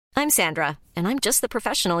I'm Sandra, and I'm just the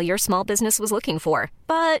professional your small business was looking for.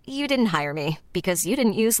 But you didn't hire me because you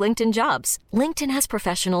didn't use LinkedIn Jobs. LinkedIn has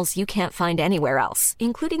professionals you can't find anywhere else,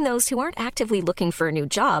 including those who aren't actively looking for a new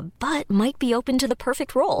job, but might be open to the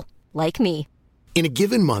perfect role, like me. In a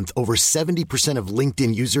given month, over 70% of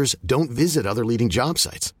LinkedIn users don't visit other leading job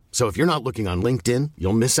sites. So if you're not looking on LinkedIn,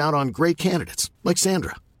 you'll miss out on great candidates like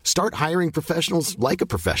Sandra. Start hiring professionals like a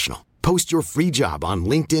professional. Post your free job on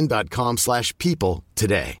linkedin.com/people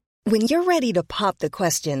today. When you're ready to pop the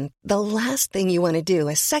question, the last thing you want to do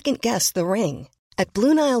is second-guess the ring. At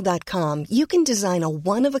BlueNile.com, you can design a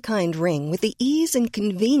one-of-a-kind ring with the ease and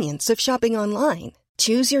convenience of shopping online.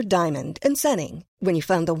 Choose your diamond and setting. When you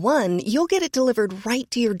find the one, you'll get it delivered right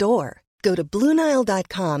to your door. Go to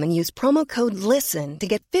BlueNile.com and use promo code LISTEN to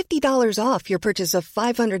get $50 off your purchase of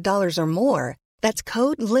 $500 or more. That's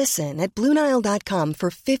code LISTEN at BlueNile.com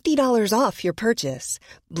for $50 off your purchase.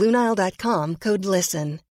 BlueNile.com, code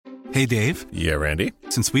LISTEN. Hey, Dave. Yeah, Randy.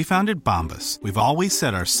 Since we founded Bombas, we've always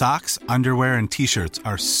said our socks, underwear, and T-shirts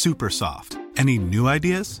are super soft. Any new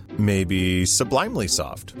ideas? Maybe sublimely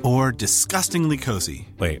soft. Or disgustingly cozy.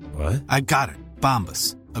 Wait, what? I got it.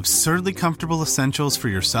 Bombas. Absurdly comfortable essentials for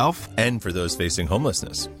yourself and for those facing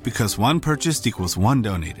homelessness. Because one purchased equals one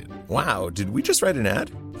donated. Wow, did we just write an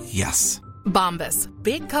ad? Yes. Bombas.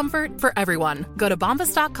 Big comfort for everyone. Go to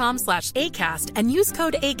bombas.com/ACAST and use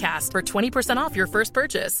code ACAST for 20% off your first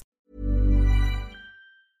purchase.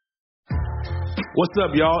 What's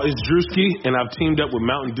up, y'all? It's Drewski, and I've teamed up with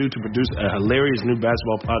Mountain Dew to produce a hilarious new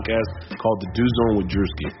basketball podcast called The Dew Zone with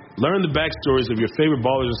Drewski. Learn the backstories of your favorite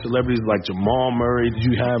ballers and celebrities like Jamal Murray.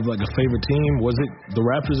 Did you have like a favorite team? Was it the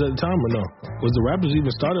Raptors at the time or no? Was the Raptors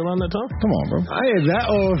even started around that time? Come on, bro. I ain't that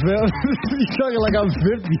old, fam. You talking like I'm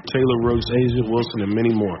 50. Taylor Rooks, Asia Wilson, and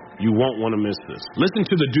many more. You won't want to miss this. Listen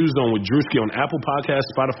to The Dew Zone with Drewski on Apple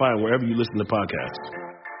Podcasts, Spotify, and wherever you listen to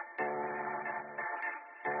podcasts.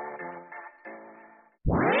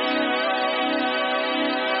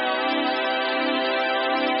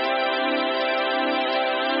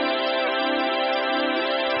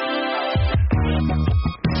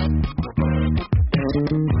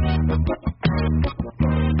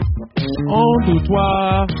 On to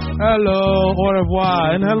toi, hello, au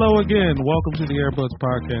revoir, and hello again. Welcome to the Airbuds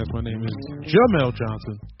Podcast. My name is Jamel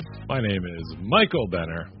Johnson. My name is Michael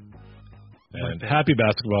Benner. And happy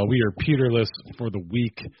basketball. We are Peterless for the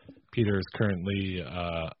week. Peter is currently,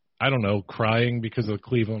 crying because the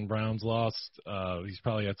Cleveland Browns lost. He's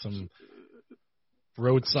probably at some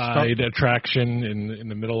roadside attraction in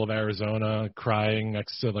the middle of Arizona, crying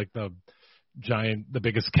next to like the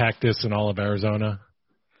biggest cactus in all of Arizona.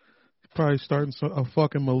 Probably starting a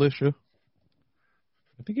fucking militia.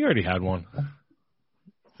 I think he already had one.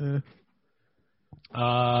 Yeah.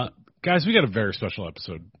 Guys, we got a very special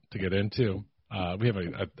episode to get into. We have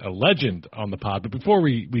a legend on the pod, but before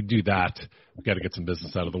we do that, we got to get some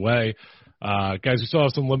business out of the way. Guys, we still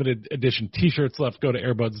have some limited edition T-shirts left. Go to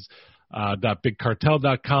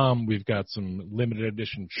airbuds.bigcartel.com. We've got some limited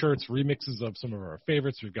edition shirts, remixes of some of our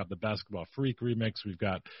favorites. We've got the Basketball Freak remix. We've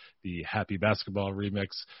got the Happy Basketball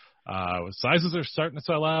remix. Sizes are starting to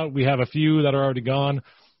sell out. We have a few that are already gone.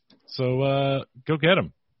 So go get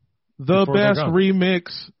them. The best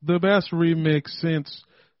remix since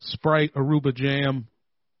Sprite Aruba Jam.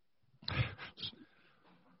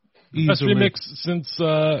 Best remix since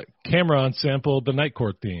Cameron sampled the Night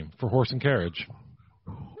Court theme for Horse and Carriage.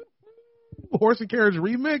 Horse and Carriage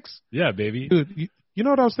remix? Yeah, baby. Dude, you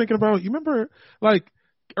know what I was thinking about? You remember, like,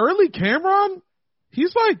 early Cameron?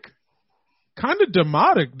 He's, like, kind of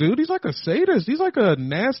demotic, dude. He's like a sadist. He's like a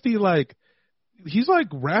nasty, like, he's, like,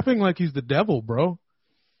 rapping like he's the devil, bro.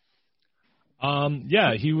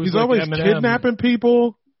 Yeah, he's like always Eminem. Kidnapping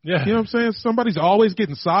people. Yeah. You know what I'm saying? Somebody's always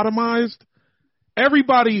getting sodomized.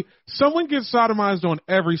 Someone gets sodomized on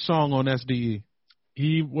every song on SDE.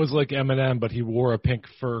 He was like Eminem, but he wore a pink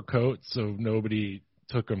fur coat, so nobody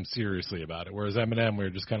took him seriously about it. Whereas Eminem, we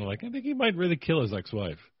were just kind of like, I think he might really kill his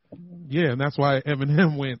ex-wife. Yeah, and that's why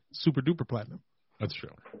Eminem went super duper platinum. That's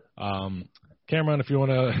true. Cameron, if you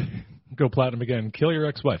want to go platinum again, kill your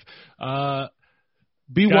ex-wife.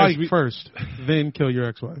 Be white first, then kill your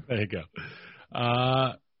ex-wife. There you go.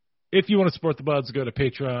 If you want to support the Buds, go to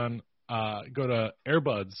Patreon. Go to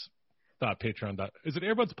airbuds.patreon. Is it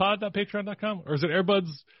airbudspod.patreon.com? Or is it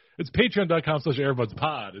airbuds? It's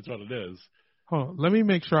patreon.com/airbudspod. It's what it is. Hold on. Let me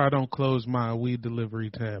make sure I don't close my weed delivery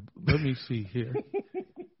tab. Let me see here.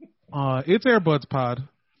 It's airbudspod.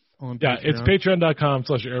 Yeah, it's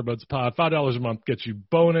patreon.com/airbudspod. $5 a month gets you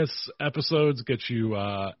bonus episodes, gets you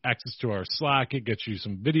access to our Slack. It gets you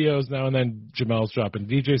some videos now and then. Jamel's dropping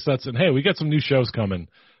DJ sets. And, hey, we got some new shows coming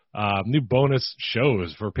new bonus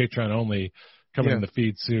shows for Patreon only coming in the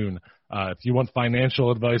feed soon. If you want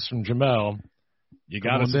financial advice from Jamel, you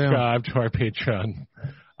got to subscribe to our Patreon.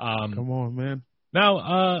 Come on, man.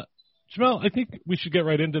 Now, Jamel, I think we should get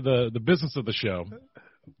right into the business of the show.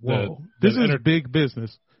 Whoa. This is big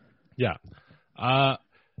business. Yeah.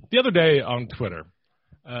 The other day on Twitter,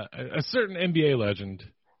 a certain NBA legend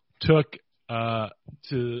took to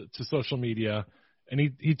social media, and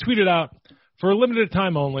he tweeted out, for a limited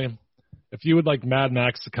time only, if you would like Mad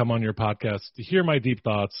Max to come on your podcast to hear my deep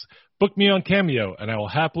thoughts, book me on Cameo, and I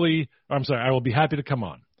will be happy to come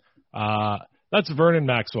on. That's Vernon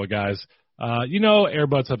Maxwell, guys.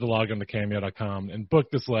 Airbuds have to log on to Cameo.com and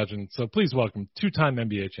book this legend. So please welcome two-time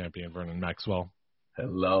NBA champion Vernon Maxwell.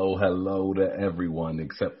 Hello to everyone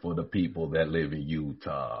except for the people that live in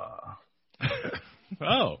Utah.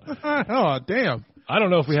 Oh, damn! I don't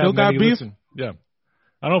know if we have many listeners. Yeah,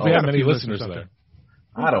 I don't know if we have many listeners there.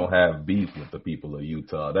 I don't have beef with the people of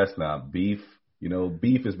Utah. That's not beef.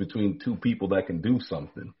 Beef is between two people that can do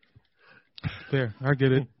something. Fair, I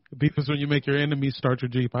get it. Beef is when you make your enemies start your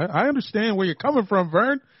Jeep. I understand where you're coming from,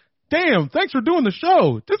 Vern. Damn, thanks for doing the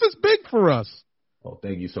show. This is big for us. Well,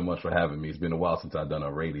 thank you so much for having me. It's been a while since I've done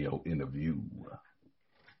a radio interview.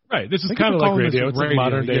 Right, this is kind of like radio. It's a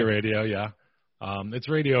modern-day radio, yeah. It's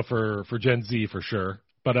radio for Gen Z for sure.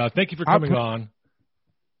 But thank you for coming on.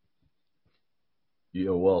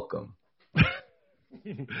 You're welcome.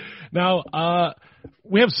 Now,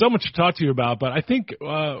 we have so much to talk to you about, but I think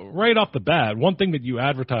right off the bat, one thing that you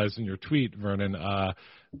advertised in your tweet, Vernon,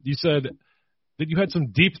 you said that you had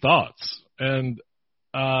some deep thoughts, and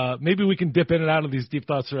maybe we can dip in and out of these deep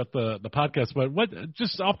thoughts throughout the podcast, but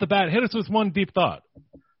just off the bat, hit us with one deep thought.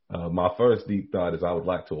 My first deep thought is I would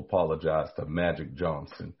like to apologize to Magic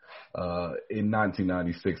Johnson. In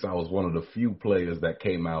 1996, I was one of the few players that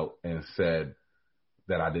came out and said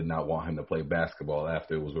that I did not want him to play basketball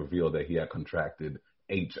after it was revealed that he had contracted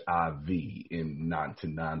HIV in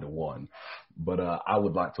 1991. But I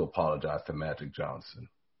would like to apologize to Magic Johnson.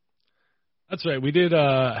 That's right. We did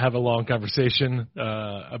have a long conversation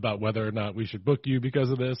about whether or not we should book you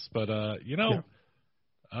because of this. But,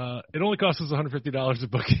 it only costs us $150 to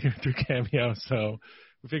book you through Cameo. So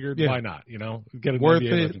we figured, why not, get an worth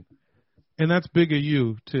NBA it. legend. And that's big of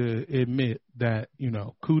you to admit that,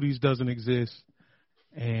 cooties doesn't exist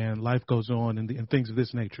and life goes on and things of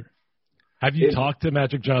this nature. Have you talked to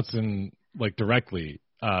Magic Johnson, directly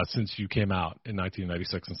since you came out in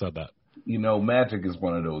 1996 and said that? Magic is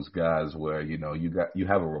one of those guys where, you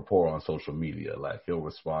have a rapport on social media. Like, he'll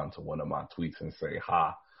respond to one of my tweets and say,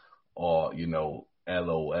 ha, or,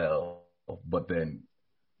 LOL. But then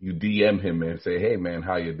you DM him and say, hey, man,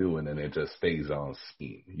 how you doing? And it just stays on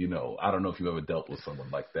scene. I don't know if you've ever dealt with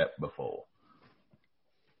someone like that before.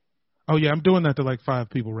 Oh, yeah, I'm doing that to 5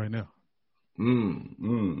 people right now.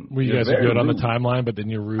 Where you guys are good on the timeline, but then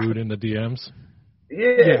you're rude in the DMs?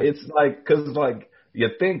 Yeah. It's because you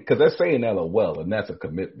think, because they're saying LOL, and that's a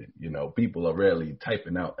commitment. People are rarely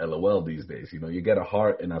typing out LOL these days. You get a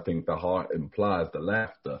heart, and I think the heart implies the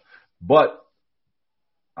laughter. But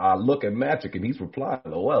I look at Magic, and he's replying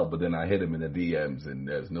LOL, but then I hit him in the DMs, and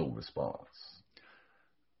there's no response.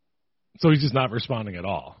 So he's just not responding at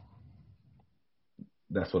all?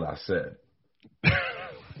 That's what I said.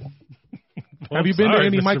 Have you been to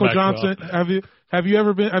any Michael Johnson? Have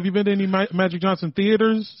you been to any Magic Johnson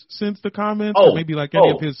theaters since the comments? Or maybe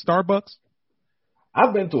any of his Starbucks?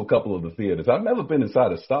 I've been to a couple of the theaters. I've never been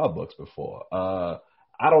inside a Starbucks before. I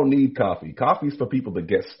don't need coffee. Coffee's for people to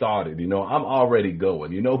get started. I'm already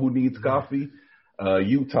going. You know who needs coffee?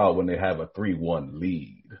 Utah, when they have a 3-1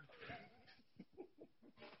 lead.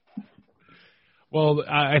 Well,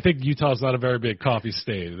 I think Utah's not a very big coffee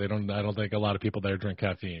state. I don't think a lot of people there drink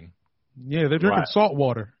caffeine. Yeah, they're drinking salt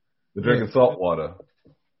water. They're drinking salt water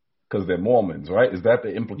because they're Mormons, right? Is that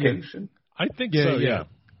the implication? I think so, yeah.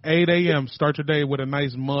 8 a.m., start your day with a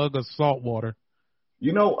nice mug of salt water.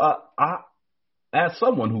 I as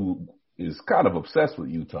someone who is kind of obsessed with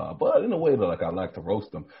Utah, but in a way that I like to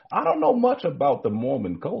roast them, I don't know much about the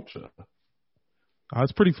Mormon culture.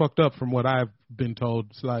 It's pretty fucked up from what I've been told.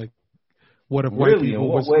 It's what if white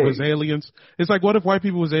people was aliens? It's what if white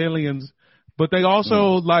people was aliens, but they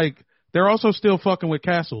also they're also still fucking with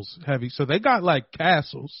castles heavy. So they got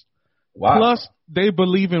castles. Wow. Plus they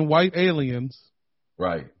believe in white aliens.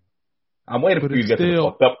 Right. I'm waiting for you to get to the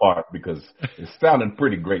fucked up part because it's sounding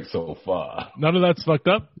pretty great so far. None of that's fucked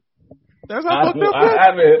up? That's not fucked up. I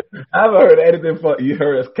haven't heard anything. You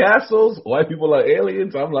heard castles, white people are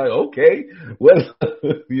aliens. I'm okay. Well,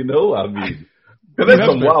 because there's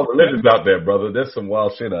some wild religions out there, brother. There's some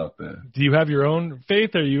wild shit out there. Do you have your own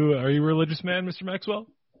faith? Are you a religious man, Mr. Maxwell?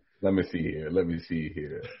 Let me see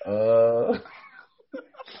here.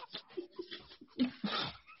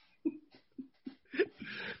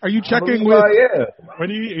 Are you checking with? Yeah. When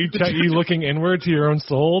you looking inward to your own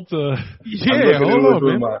soul? Yeah, hold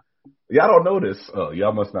on, man. Y'all don't know this.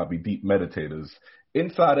 Y'all must not be deep meditators.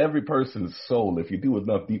 Inside every person's soul, if you do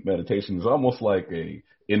enough deep meditation, it's almost like a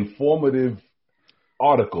informative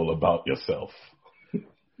article about yourself.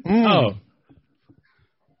 Oh.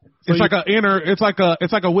 So it's like a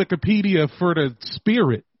Wikipedia for the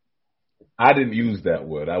spirit. I didn't use that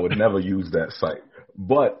word. I would never use that site.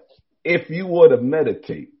 But if you were to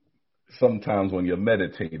meditate, sometimes when you're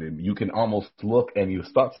meditating, you can almost look and you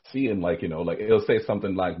start seeing like it'll say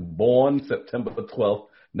something like born September 12th,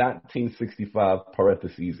 1965,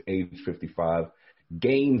 parentheses, age 55,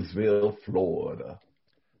 Gainesville, Florida.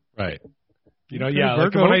 Right.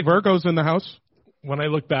 Virgo's in the house. When I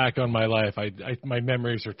look back on my life, my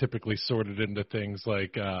memories are typically sorted into things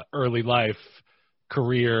like early life,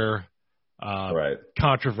 career,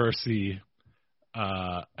 controversy,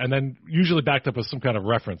 and then usually backed up with some kind of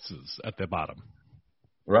references at the bottom.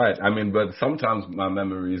 Right. I mean, but sometimes my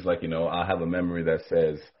memories, I have a memory that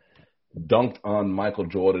says dunked on Michael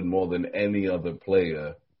Jordan more than any other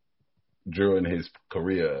player during his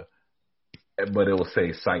career, but it will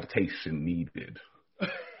say citation needed.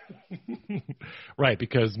 Right,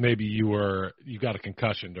 because maybe you got a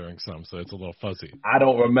concussion during some, so it's a little fuzzy. I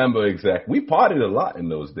don't remember exactly. We partied a lot in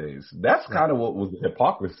those days. That's kind of what was the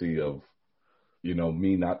hypocrisy of,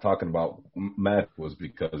 me not talking about math, was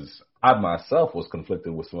because I myself was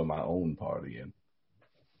conflicted with some of my own partying.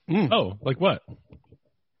 Oh, like what?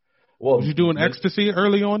 Well, was you doing ecstasy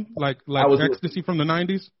early on, like ecstasy from the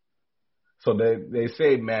 90s? So they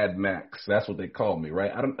say Mad Max. That's what they call me,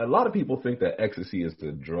 right? A lot of people think that ecstasy is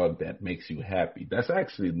the drug that makes you happy. That's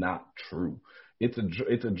actually not true. It's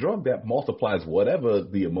a drug that multiplies whatever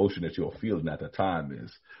the emotion that you're feeling at the time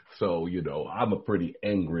is. So, I'm a pretty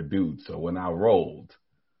angry dude. So when I rolled,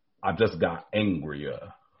 I just got angrier.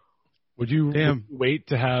 Would you wait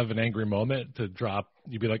to have an angry moment to drop?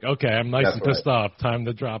 You'd be like, okay, I'm nice and pissed off. Time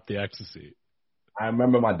to drop the ecstasy. I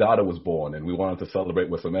remember my daughter was born, and we wanted to celebrate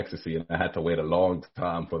with some ecstasy, and I had to wait a long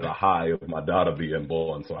time for the high of my daughter being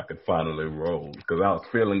born so I could finally roll, because I was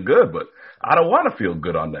feeling good, but I don't want to feel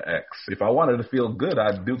good on the X. If I wanted to feel good,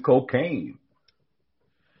 I'd do cocaine.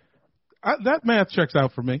 That math checks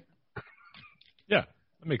out for me. Yeah,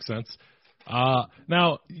 that makes sense.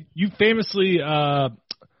 Now, you famously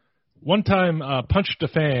one time punched a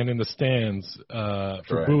fan in the stands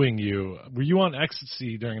for booing you. Were you on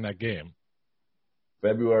ecstasy during that game?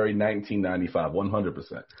 February 1995,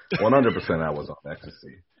 100%. 100% I was on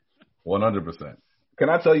ecstasy. 100%. Can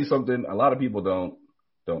I tell you something? A lot of people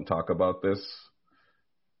don't talk about this.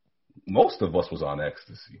 Most of us was on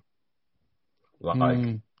ecstasy.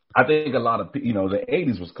 I think a lot of people, the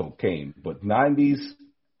 80s was cocaine, but 90s,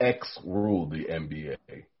 X ruled the NBA.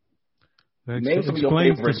 Name some of your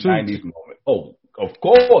favorite 90s moments. Oh, of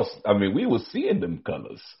course. I mean, we were seeing them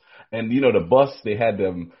colors. And, the bus, they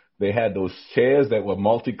had those chairs that were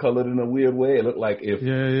multicolored in a weird way. It looked like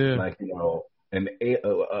an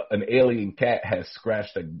alien cat has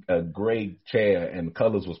scratched a gray chair and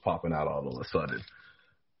colors was popping out all of a sudden.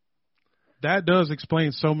 That does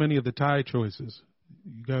explain so many of the tie choices.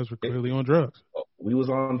 You guys were clearly on drugs. We was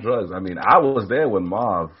on drugs. I mean, I was there when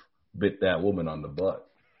Marv bit that woman on the butt.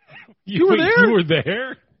 You were there? You were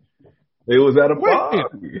there? It was at a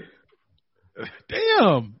party.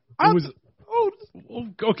 Damn. It was...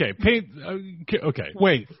 Okay. Okay.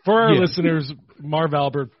 Wait. For our listeners, Marv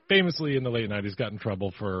Albert famously in the late 90s got in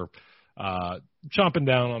trouble for chomping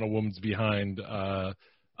down on a woman's behind.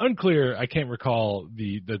 Unclear. I can't recall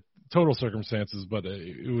the total circumstances, but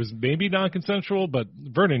it was maybe non-consensual. But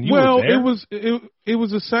Vernon, you were there? It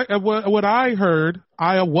was what I heard.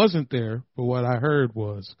 I wasn't there, but what I heard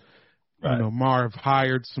was, Marv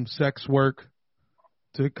hired some sex work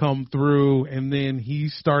to come through, and then he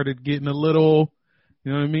started getting a little,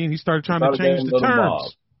 you know what I mean? He started trying to change the terms.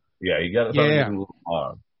 Marv. Yeah, you got to start getting a little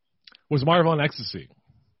Marv. Was Marv on ecstasy?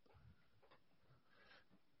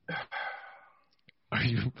 Are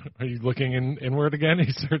you looking inward again? Are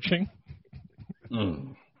you searching?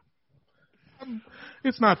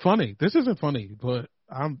 It's not funny. This isn't funny, but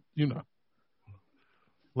I'm,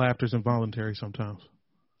 laughter's involuntary sometimes.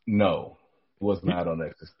 No. Was not on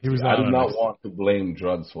ecstasy. I do not want to blame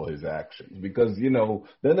drugs for his actions because,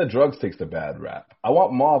 then the drugs takes the bad rap. I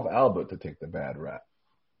want Marv Albert to take the bad rap.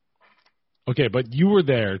 Okay, but you were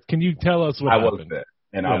there. Can you tell us what happened? I was there,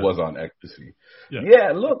 and I was on ecstasy.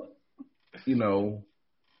 Yeah, look,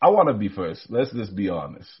 I want to be first. Let's just be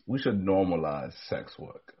honest. We should normalize sex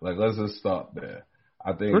work. Let's just start there.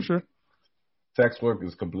 I think for sure. sex work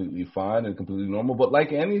is completely fine and completely normal, but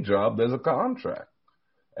like any job, there's a contract.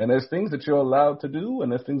 And there's things that you're allowed to do,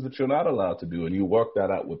 and there's things that you're not allowed to do, and you work that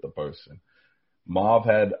out with the person. Marv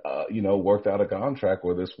had, worked out a contract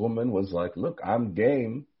where this woman was like, look, I'm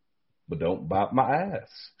game, but don't bite my ass.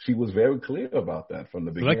 She was very clear about that from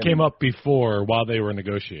the beginning. So that came up before, while they were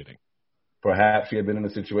negotiating. Perhaps she had been in a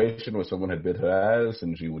situation where someone had bit her ass,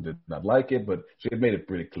 and she did not like it, but she had made it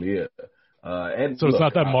pretty clear. And so it's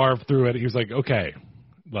not that Marv threw it. He was like, okay,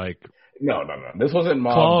 like... No. This wasn't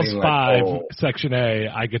Marv Clause being 5, like, Section A,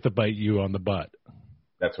 I get to bite you on the butt.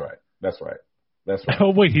 That's right.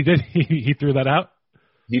 Oh, wait, he did? He threw that out?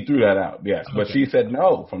 He threw that out, yes. Okay. But she said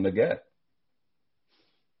no from the get.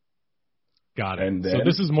 Got it. And then, so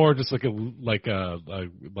this is more just like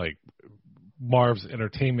Marv's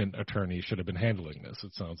entertainment attorney should have been handling this,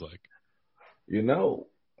 it sounds like.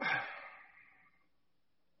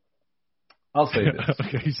 I'll say this.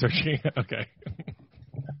 Okay, he's searching. Okay.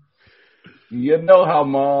 You know how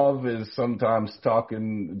Marv is sometimes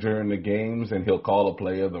talking during the games and he'll call a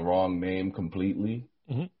player the wrong name completely?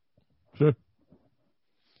 Mm-hmm. Sure.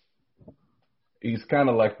 He's kind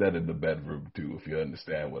of like that in the bedroom, too, if you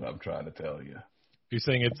understand what I'm trying to tell you. You're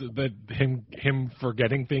saying it's that him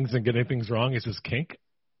forgetting things and getting things wrong is his kink?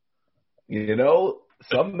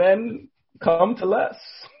 Some men come to less.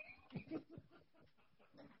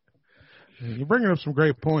 You're bringing up some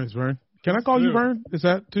great points, Vern. Can I call you Vern? Is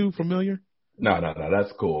that too familiar? No,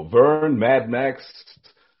 that's cool. Vern, Mad Max,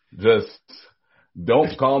 just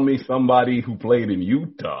don't call me somebody who played in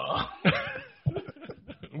Utah.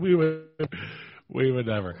 We would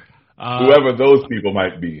never. Whoever those people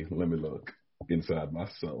might be. Let me look inside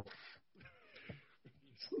myself.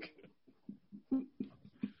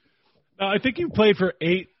 Now, I think you played for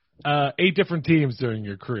eight different teams during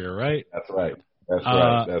your career, right? That's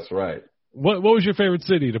right. What was your favorite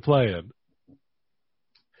city to play in?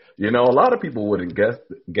 A lot of people wouldn't guess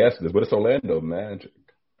this, but it's Orlando Magic.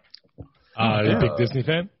 You a big Disney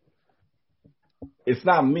fan? It's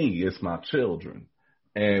not me, it's my children.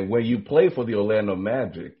 And when you play for the Orlando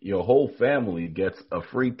Magic, your whole family gets a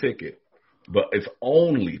free ticket, but it's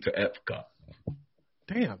only to Epcot.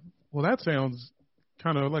 Damn. Well, that sounds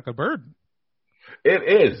kind of like a burden. It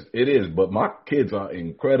is, but my kids are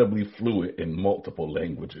incredibly fluent in multiple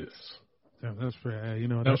languages. Yeah, that's fair.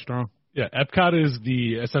 That's strong. Yeah, Epcot is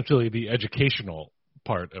essentially the educational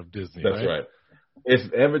part of Disney. That's right. It's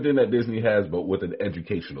everything that Disney has, but with an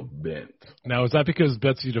educational bent. Now, is that because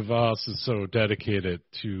Betsy DeVos is so dedicated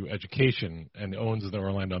to education and owns the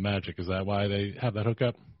Orlando Magic? Is that why they have that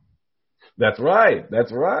hookup? That's right.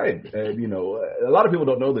 And, a lot of people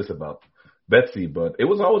don't know this about Betsy, but it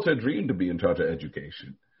was always her dream to be in charge of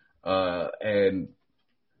education. And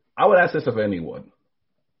I would ask this of anyone.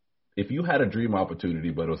 If you had a dream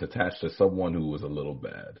opportunity, but it was attached to someone who was a little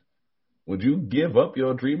bad, would you give up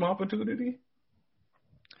your dream opportunity?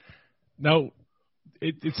 No,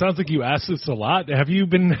 it sounds like you ask this a lot. Have you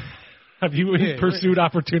pursued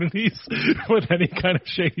opportunities with any kind of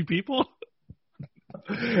shady people?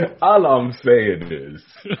 All I'm saying is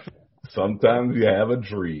sometimes you have a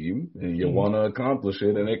dream and you want to accomplish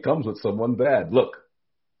it, and it comes with someone bad. Look,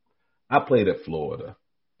 I played at Florida.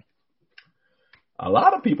 A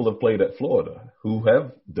lot of people have played at Florida who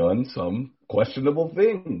have done some questionable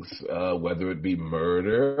things, whether it be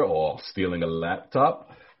murder or stealing a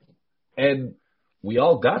laptop. And we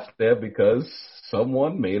all got there because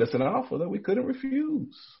someone made us an offer that we couldn't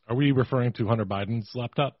refuse. Are we referring to Hunter Biden's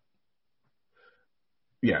laptop?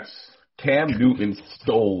 Yes. Cam Newton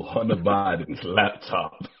stole Hunter Biden's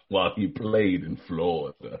laptop while he played in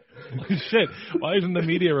Florida. Shit. Why isn't the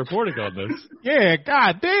media reporting on this? Yeah,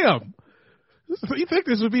 goddamn. You think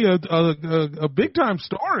this would be a big time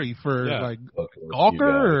story for Gawker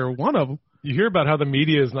or one of them? You hear about how the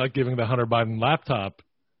media is not giving the Hunter Biden laptop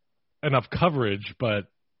enough coverage, but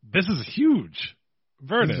this is huge.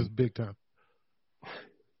 Vernon, this is big time.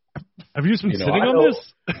 Have you just been sitting on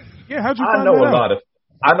this? Yeah, how'd you find out?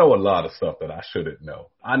 I know a lot of stuff that I shouldn't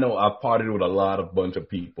know. I know I've partied with a bunch of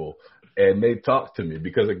people, and they talk to me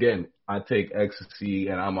because, again, I take ecstasy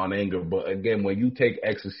and I'm on anger. But, again, when you take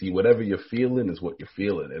ecstasy, whatever you're feeling is what you're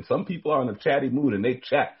feeling. And some people are in a chatty mood, and they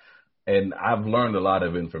chat. And I've learned a lot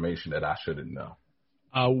of information that I shouldn't know.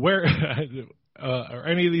 Where are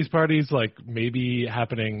any of these parties, maybe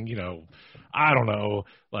happening, I don't know,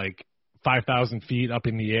 5,000 feet up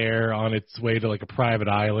in the air on its way to, a private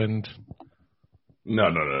island? No.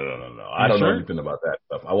 I don't know anything about that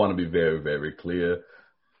stuff. I want to be very, very clear.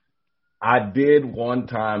 I did one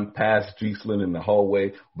time pass Gislin in the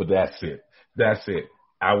hallway, but that's it.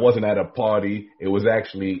 I wasn't at a party. It was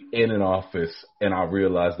actually in an office, and I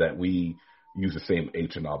realized that we use the same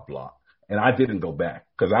H&R Block. And I didn't go back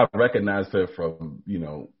because I recognized her from,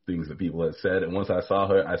 things that people had said. And once I saw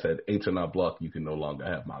her, I said, H&R Block, you can no longer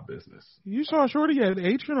have my business. You saw Shorty at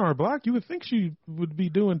H&R Block. You would think she would be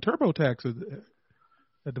doing TurboTax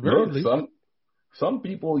at the very least. Some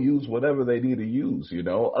people use whatever they need to use,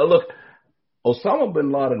 Look, Osama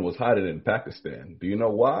bin Laden was hiding in Pakistan. Do you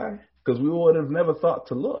know why? Because we would have never thought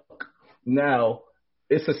to look. Now,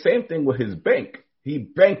 it's the same thing with his bank. He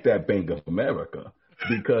banked at Bank of America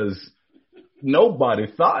because nobody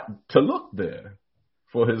thought to look there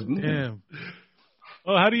for his move. Damn.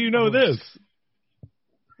 Well, how do you know this?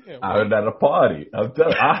 I heard at a party.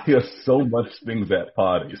 I hear so much things at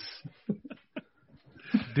parties.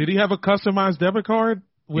 Did he have a customized debit card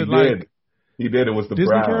with He did. It was the Disney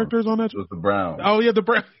Browns. characters on that? It was the Browns. Oh, yeah, the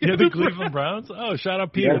Browns. Yeah, the Cleveland Browns? Oh, shout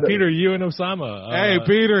out Peter. Peter, you and Osama. Hey,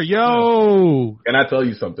 Peter, yo. Can I tell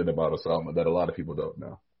you something about Osama that a lot of people don't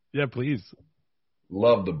know? Yeah, please.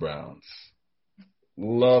 Love the Browns.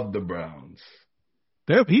 Love the Browns.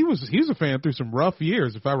 He was a fan through some rough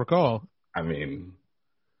years, if I recall. I mean,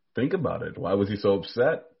 think about it. Why was he so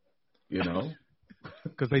upset?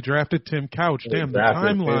 Because they drafted Tim Couch. Damn, the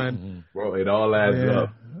timeline. Bro, it all adds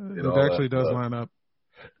up. It actually does line up.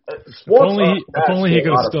 If only he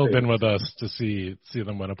could have still been with us to see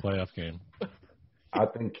them win a playoff game. I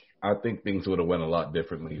think things would have went a lot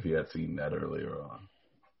differently if he had seen that earlier on.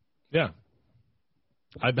 Yeah.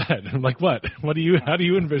 I bet. I'm like, what? How do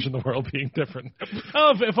you envision the world being different?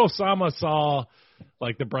 Oh, if Osama saw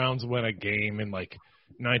like the Browns win a game in like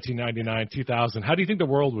 1999, 2000, how do you think the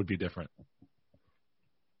world would be different?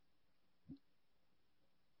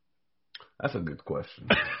 That's a good question.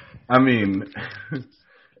 I mean,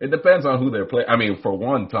 it depends on who they're playing. I mean, for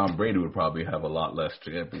one, Tom Brady would probably have a lot less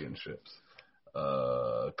championships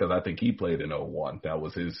because I think he played in 2001. That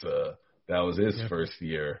was his first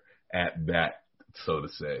year at bat, so to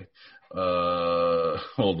say.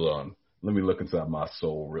 Hold on. Let me look inside my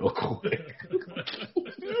soul real quick.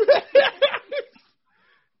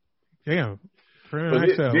 Damn.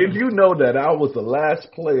 Did you know that I was the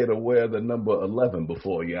last player to wear the number 11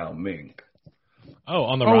 before Yao Ming? Oh,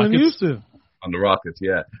 on the Rockets? In Houston. On the Rockets,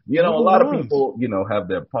 yeah. A lot of people, have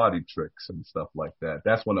their party tricks and stuff like that.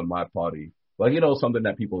 That's one of my party. Like, something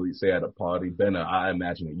that people say at a party. Ben, I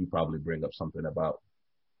imagine that you probably bring up something about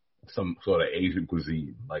some sort of Asian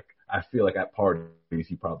cuisine. Like, I feel like at parties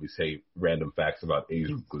you probably say random facts about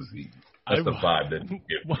Asian cuisine. That's the vibe that you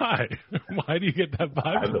get. Why? Why do you get that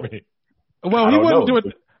vibe from me? Well, he wouldn't do it.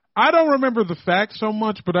 I don't remember the facts so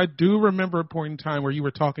much, but I do remember a point in time where you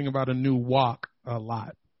were talking about a new wok a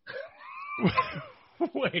lot.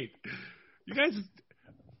 Wait. You guys...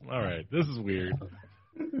 All right. This is weird.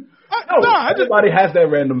 Everybody has their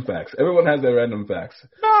random facts. Everyone has their random facts.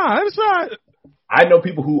 Nah, it's not. I know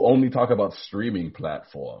people who only talk about streaming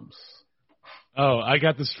platforms. Oh, I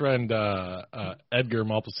got this friend, Edgar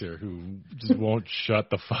Malpasier, who just won't shut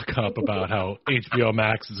the fuck up about how HBO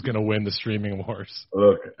Max is going to win the streaming wars.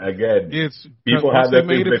 Look, again, it's people have their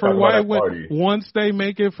things they talk about at parties. Once they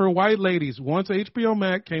make it for white ladies, once HBO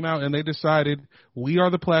Max came out and they decided we are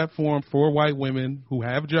the platform for white women who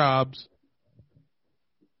have jobs.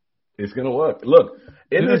 It's going to work. Look,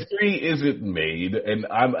 industry isn't made, and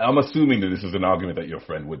I'm assuming that this is an argument that your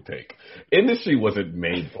friend would take. Industry wasn't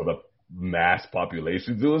made for the mass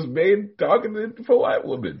populations. It was made targeted for white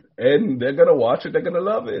women, and they're gonna watch it. They're gonna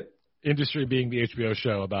love it. Industry being the HBO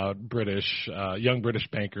show about young British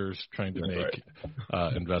bankers trying to make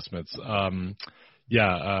investments.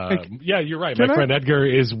 Yeah, you're right. My friend Edgar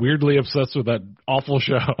is weirdly obsessed with that awful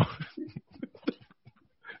show.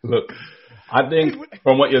 Look, I think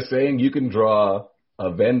from what you're saying, you can draw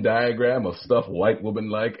a Venn diagram of stuff white women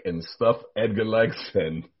like and stuff Edgar likes,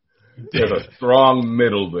 and there's a strong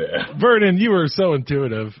middle there. Vernon, you were so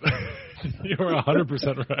intuitive. You were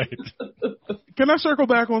 100% right. Can I circle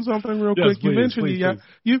back on something real quick? Please.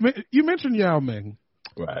 You mentioned Yao Ming.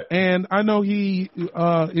 Right. And I know he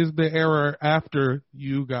is the era after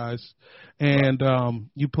you guys. And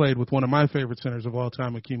you played with one of my favorite centers of all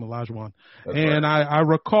time, Hakeem Olajuwon. And right. I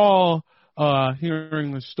recall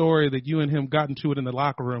hearing the story that you and him got into it in the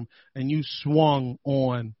locker room and you swung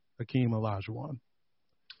on Hakeem Olajuwon.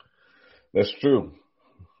 That's true.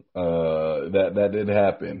 That did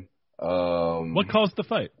happen. What caused the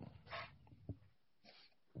fight?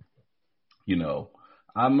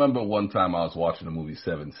 I remember one time I was watching the movie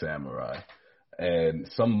Seven Samurai, and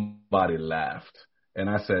somebody laughed. And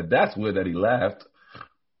I said, that's weird that he laughed.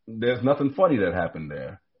 There's nothing funny that happened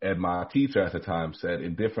there. And my teacher at the time said,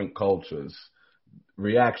 in different cultures,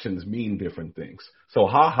 reactions mean different things. So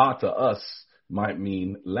ha-ha to us might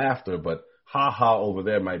mean laughter, but ha-ha over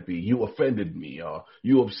there might be you offended me or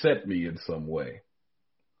you upset me in some way.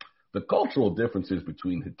 The cultural differences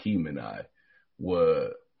between Hakeem and I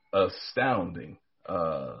were astounding.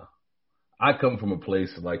 I come from a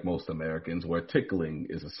place like most Americans where tickling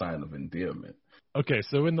is a sign of endearment. Okay,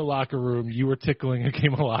 so in the locker room, you were tickling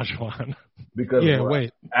Hakeem Olajuwon. Because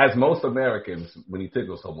as most Americans, when you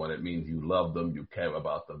tickle someone, it means you love them, you care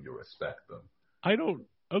about them, you respect them.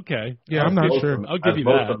 Okay. Yeah, I'm not sure. I'll give you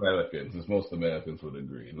that. As most Americans would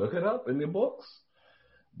agree. Look it up in your books.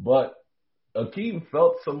 But Hakeem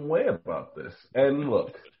felt some way about this. And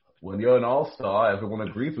look, when you're an all-star, everyone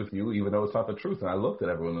agrees with you, even though it's not the truth. And I looked at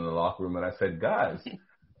everyone in the locker room and I said, guys,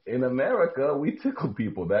 in America, we tickle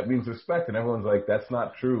people. That means respect. And everyone's like, that's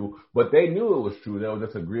not true. But they knew it was true. They were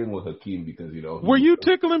just agreeing with Hakeem because, Were you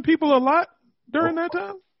tickling people a lot during that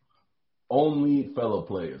time? Only fellow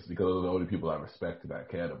players, because those are the only people I respected, I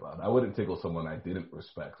cared about. I wouldn't tickle someone I didn't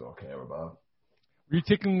respect or care about. Were you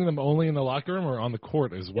tickling them only in the locker room or on the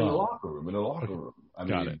court as well? In the locker room.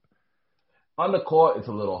 Got it. On the court, it's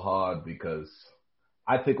a little hard because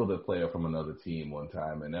I tickled a player from another team one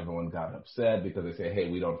time, and everyone got upset because they say, hey,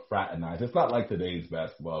 we don't fraternize. It's not like today's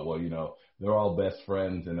basketball where, they're all best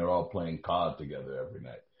friends and they're all playing COD together every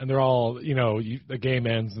night. And they're all, the game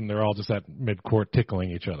ends and they're all just at mid-court tickling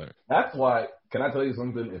each other. That's why, can I tell you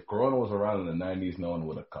something? If Corona was around in the 90s, no one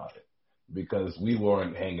would have caught it because we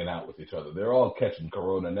weren't hanging out with each other. They're all catching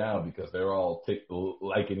Corona now because they're all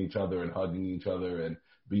liking each other and hugging each other and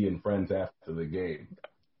being friends after the game.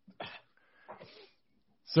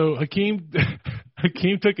 So Hakeem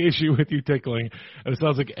took issue with you tickling, and it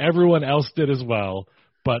sounds like everyone else did as well,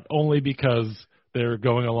 but only because they're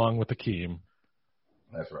going along with Hakeem.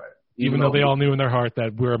 That's right. Even though they all knew in their heart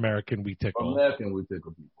that we're American, we tickle. American, we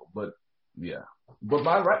tickle people. But, yeah. But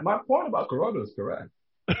my point about Corona is correct.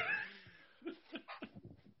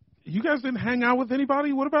 You guys didn't hang out with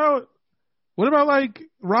anybody? What about like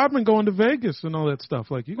Rodman going to Vegas and all that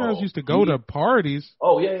stuff? Like you guys used to go to parties.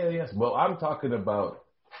 Oh, yeah. Well, I'm talking about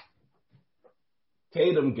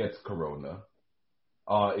Tatum gets Corona,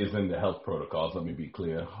 is in the health protocols. Let me be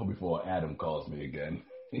clear before Adam calls me again.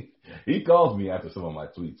 He calls me after some of my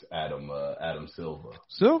tweets, Adam Silver.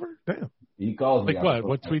 Silver? Damn. He calls me. Like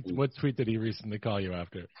what? What tweet did he recently call you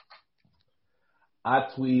after? I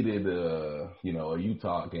tweeted, a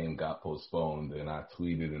Utah game got postponed, and I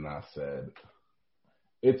tweeted and I said,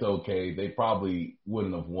 it's okay. They probably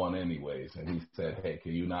wouldn't have won anyways. And he said, hey,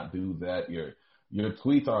 can you not do that? Your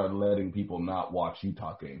tweets are letting people not watch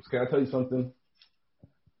Utah games. Can I tell you something?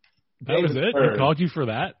 That was it? He called you for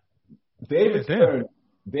that?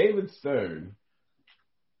 David Stern,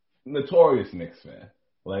 notorious Knicks fan.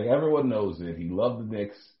 Like, everyone knows it. He loved the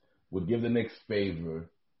Knicks, would give the Knicks favor.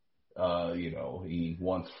 He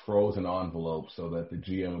once froze an envelope so that the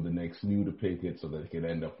GM of the Knicks knew to pick it so that he could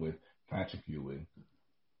end up with Patrick Ewing.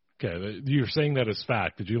 Okay, you're saying that as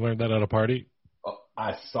fact. Did you learn that at a party?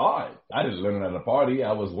 I saw it. I didn't learn it at a party.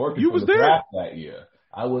 I was working for the draft that year.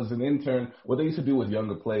 I was an intern. What they used to do with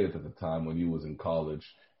younger players at the time when you was in college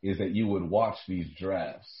is that you would watch these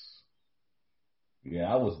drafts.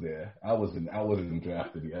 Yeah, I was there. I wasn't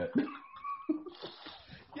drafted yet.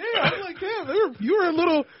 Yeah, I'm like, damn, you were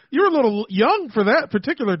a little young for that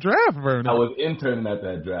particular draft, Vernon. I was interning at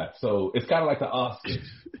that draft, so it's kind of like the Oscars.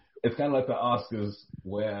 It's kind of like the Oscars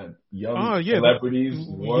where young celebrities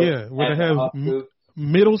work where they have Oscars.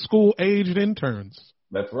 Middle school aged interns.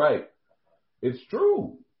 That's right. It's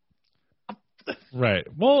true. Right.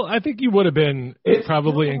 Well, I think you would have been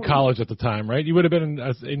probably in college at the time, right? You would have been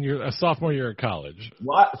in your sophomore year of college.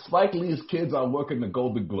 Spike Lee's kids are working the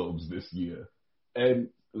Golden Globes this year, and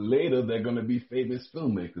later they're going to be famous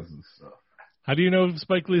filmmakers and stuff. How do you know if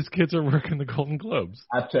Spike Lee's kids are working the Golden Globes?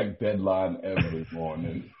 I check Deadline every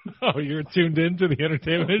morning. Oh, you're tuned in to the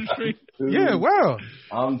entertainment industry? Yeah, wow.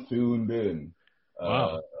 I'm tuned in.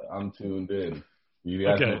 Wow. I'm tuned in. You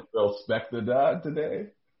guys know Spectre died today?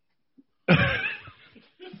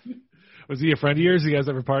 Was he a friend of yours? You guys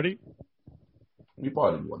ever party? We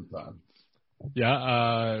partied one time.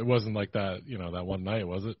 Yeah, it wasn't like that, that one night,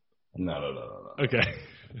 was it? No. Okay.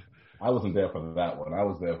 I wasn't there for that one. I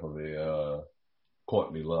was there for the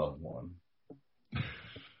Courtney Love one.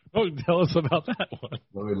 Oh, tell us about that one.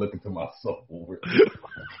 Let me look into my soul.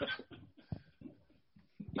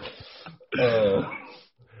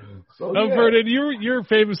 Vernon, you're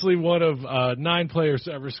famously one of 9 players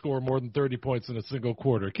to ever score more than 30 points in a single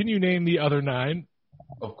quarter. Can you name the other 9?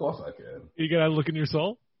 Of course I can. You got to look in your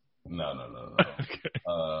soul? No. Okay.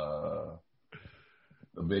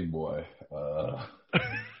 The big boy.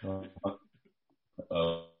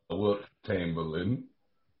 Chamberlain,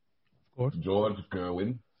 Of course. George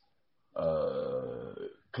Gerwin,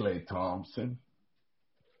 Klay Thompson.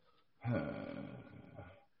 Well,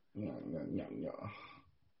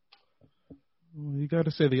 you got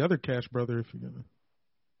to say the other Cash brother if you're gonna.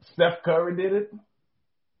 Steph Curry did it.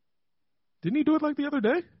 Didn't he do it like the other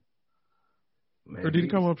day? Maybe. Or did he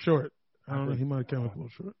come up short? I don't know. He might have come up a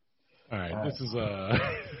little short. All right, this is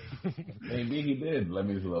Maybe he did. Let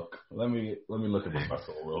me look. Let me look at the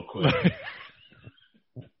muscle real quick.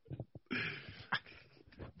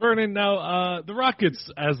 Vernon, now the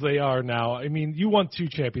Rockets, as they are now, I mean, you won 2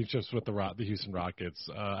 championships with the Houston Rockets.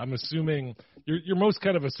 I'm assuming you're most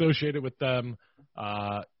kind of associated with them,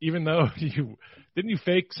 even though didn't you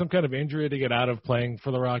fake some kind of injury to get out of playing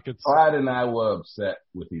for the Rockets? Clyde and I were upset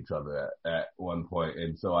with each other at one point,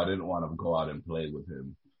 and so I didn't want to go out and play with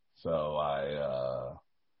him. So I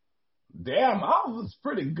was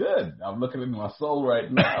pretty good. I'm looking in my soul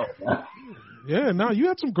right now. Yeah, no, you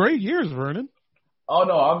had some great years, Vernon. Oh,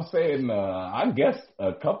 no, I'm saying I guessed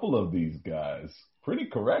a couple of these guys pretty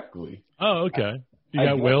correctly. Oh, okay. You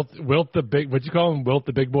got Wilt the big, what'd you call him? Wilt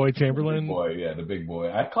the big boy Chamberlain? Big boy, yeah, the big boy.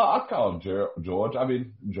 I call him George. I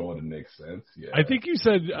mean, Jordan makes sense, yeah. I think you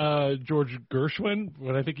said George Gershwin,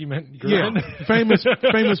 but I think you meant Gershwin. Yeah,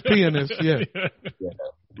 famous pianist, yeah.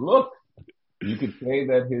 Look, you could say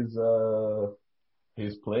that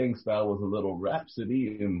his playing style was a little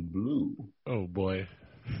Rhapsody in Blue. Oh, boy.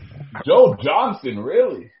 Joe Johnson,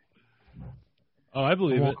 really? Oh, I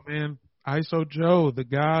believe it. Man, ISO Joe, the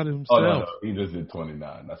God himself. Oh, no, he just did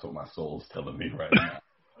 29. That's what my soul's telling me right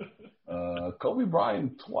now. Kobe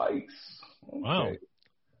Bryant twice. Okay. Wow.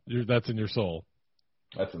 That's in your soul.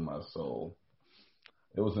 That's in my soul.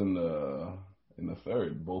 It was in the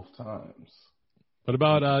third both times. What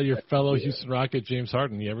about your fellow Houston Rocket, James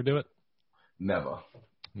Harden? You ever do it? Never.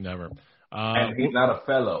 And he's not a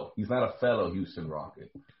fellow. He's not a fellow Houston Rocket.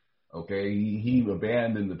 Okay? He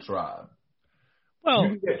abandoned the tribe. Well,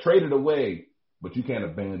 you can get traded away, but you can't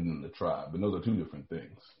abandon the tribe. And those are two different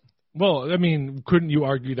things. Well, I mean, couldn't you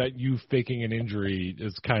argue that you faking an injury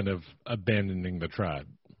is kind of abandoning the tribe?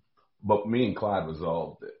 But me and Clyde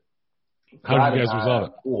resolved it. How did you guys resolve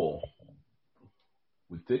it? Cool.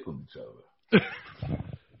 We tickled each other.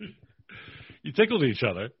 You tickled each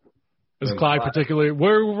other. Is Clyde particularly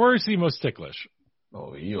where is he most ticklish?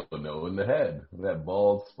 Oh, you don't know, in the head, that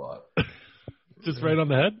bald spot. Just right on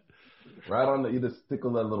the head? Right on you just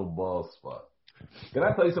tickle that little bald spot. Can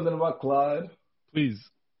I tell you something about Clyde? Please.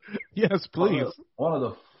 Yes, please. One of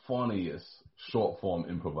the funniest short form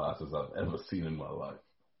improvisers I've ever seen in my life.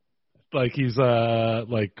 Like he's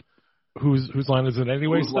like whose line is it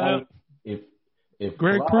anyway style? If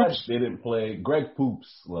Greg Clyde Poops didn't play Greg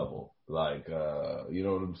Poops level, like you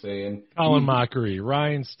know what I'm saying? Colin Mockery,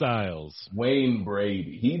 Ryan Stiles, Wayne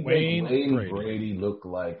Brady. He made Wayne Brady look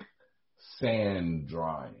like sand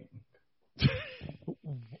drying.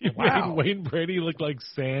 Wow. Wayne Brady looked like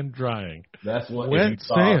sand drying. That's what wet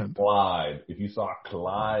sand. Clyde. If you saw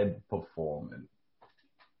Clyde performing.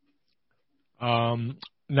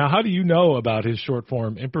 Now, how do you know about his short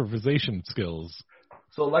form improvisation skills?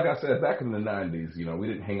 So, like I said, back in the 90s, we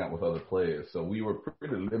didn't hang out with other players. So we were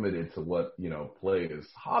pretty limited to what, players'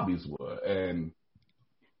 hobbies were. And,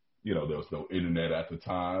 there was no internet at the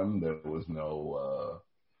time. There was no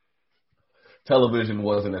television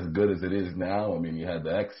wasn't as good as it is now. I mean, you had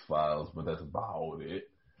the X-Files, but that's about it.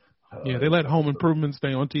 Yeah, they let Home Improvement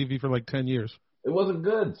stay on TV for like 10 years. It wasn't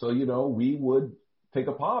good. So, we would take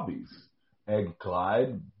up hobbies. And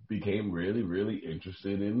Clyde became really, really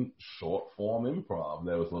interested in short-form improv.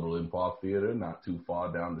 There was a little improv theater not too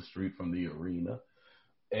far down the street from the arena.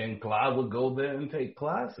 And Clyde would go there and take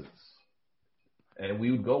classes. And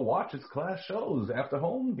we would go watch his class shows after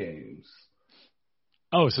home games.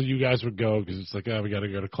 Oh, so you guys would go because it's like, we got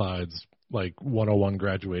to go to Clyde's like 101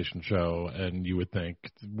 graduation show, and you would think,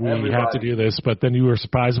 we have to do this, but then you were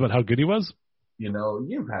surprised about how good he was? You've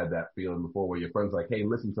had that feeling before where your friend's like, hey,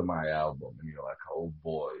 listen to my album. And you're like, oh,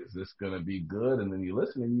 boy, is this going to be good? And then you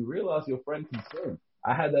listen and you realize your friend can sing.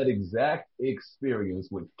 I had that exact experience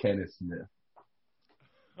with Kenneth Smith.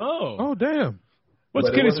 Oh, damn. What's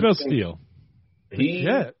Kenneth Smith's deal? He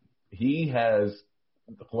has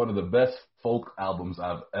one of the best folk albums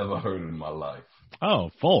I've ever heard in my life. Oh,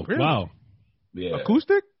 folk. Really? Wow. Yeah.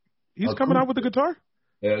 Acoustic? He's coming out with the guitar?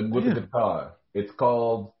 Yeah, with the guitar. It's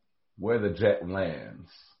called Where the Jet Lands.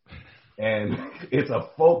 And it's a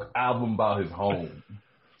folk album about his home.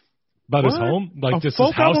 About his home? Like just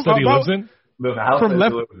his house that he lives in? The house that he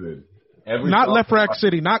lives in. Not Left Rack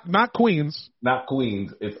City, not Queens. Not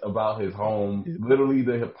Queens. It's about his home, literally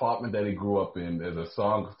the apartment that he grew up in. There's a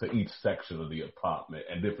song to each section of the apartment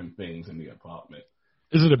and different things in the apartment.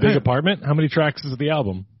 Is it a big apartment? How many tracks is the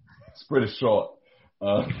album? It's pretty short.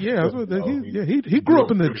 He grew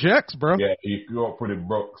up in the Jacks, bro. Yeah, he grew up pretty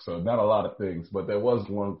broke, so not a lot of things. But there was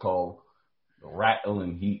one called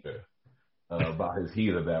Rattling Heater, about his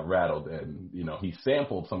heater that rattled. And, you know, he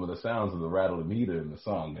sampled some of the sounds of the rattling heater in the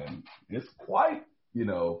song. And it's quite, you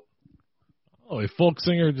know. Oh, a folk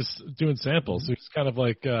singer just doing samples. It's kind of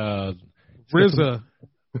like RZA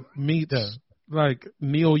meets like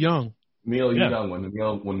Neil Young. Neil Young,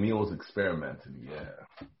 when Neil was experimenting,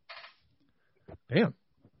 Damn.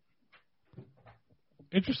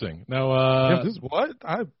 Interesting. Now, this is what?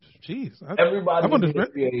 Everybody in the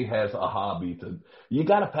NBA has a hobby. You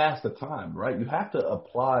got to pass the time, right? You have to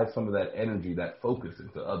apply some of that energy, that focus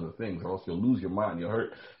into other things, or else you'll lose your mind. You'll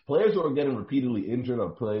hurt. Players who are getting repeatedly injured are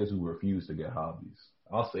players who refuse to get hobbies.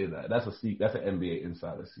 I'll say that. That's an NBA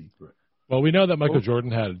insider secret. Well, we know that Michael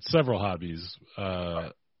Jordan had several hobbies.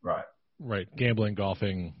 Right. Gambling,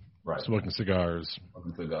 golfing, smoking cigars.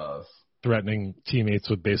 Threatening teammates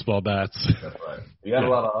with baseball bats. That's right. He had a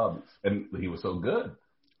lot of hobbies, and he was so good.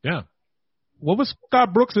 Yeah. What was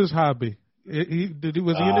Scott Brooks' hobby? Was he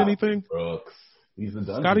in anything? Brooks. He's a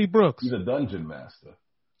dungeon. Scotty Brooks. He's a dungeon master.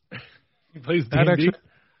 He plays D&D?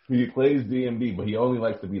 He plays D&D, but he only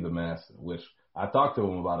likes to be the master, which I talked to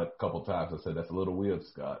him about a couple times. I said, that's a little weird,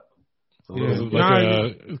 Scott. Like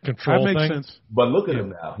a control that makes thing? sense. But look at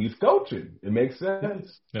him now. He's coaching. It makes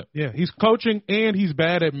sense. Yeah, he's coaching and he's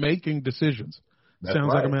bad at making decisions.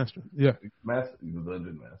 Sounds like a master. Yeah. He's a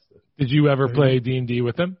dungeon master. Did you ever play D&D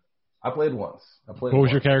with him? I played once. What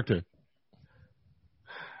was your character?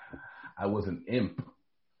 I was an imp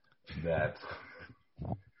that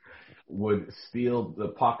would steal the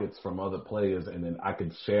pockets from other players, and then I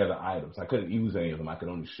could share the items. I couldn't use any of them. I could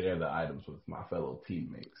only share the items with my fellow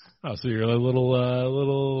teammates. Oh, so you're a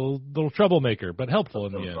little troublemaker, but helpful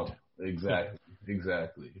in the end.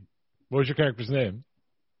 Exactly. What was your character's name?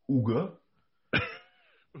 Ooga.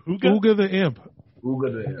 Ooga the Imp.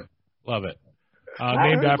 Ooga the Imp. Love it.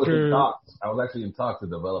 Named after. I was actually in talks to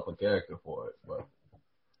develop a character for it, but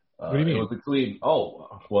what do you mean? It was between.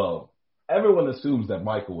 Everyone assumes that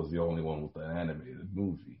Michael was the only one with the animated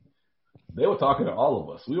movie. They were talking to all of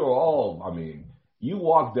us. We were all. I mean, you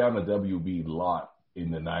walk down the WB lot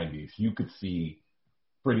in the 90s, you could see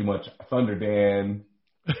pretty much Thunder Dan.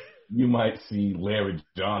 You might see Larry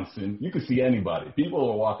Johnson. You could see anybody. People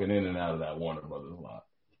were walking in and out of that Warner Brothers lot.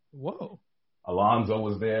 Whoa. Alonzo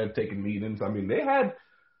was there taking meetings. I mean, they had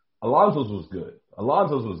Alonzo's was good.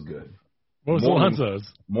 What was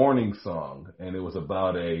Alonzo's? Morning Song, and it was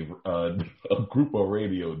about a group of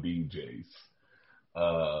radio DJs.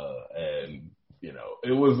 And, you know,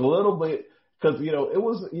 it was a little bit, because, you know, it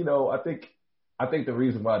was, you know, I think the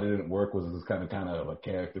reason why it didn't work was it was kind of a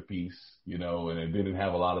character piece, you know, and it didn't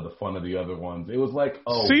have a lot of the fun of the other ones. It was like,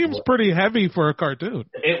 seems pretty heavy for a cartoon.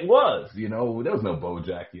 It was, you know, there was no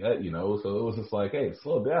BoJack yet, you know, so it was just like, hey,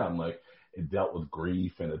 slow down. Like, it dealt with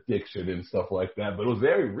grief and addiction and stuff like that, but it was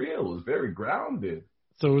very real. It was very grounded.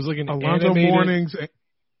 So it was like an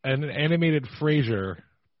animated Frasier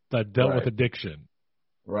that dealt with addiction.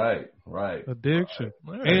 Right. Addiction.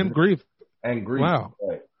 And grief. Wow.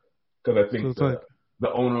 Right. Because I think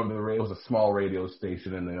the owner of the radio was a small radio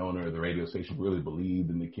station, and the owner of the radio station really believed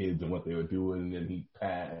in the kids and what they were doing, and he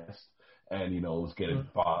passed, and, you know, it was getting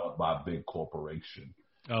bought up by a big corporation.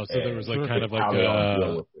 Oh, so there was like kind of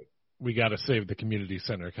like we got to save the community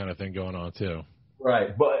center kind of thing going on too.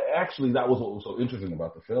 Right, but actually that was what was so interesting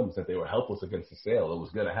about the film, is that they were helpless against the sale. It was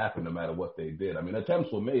going to happen no matter what they did. I mean,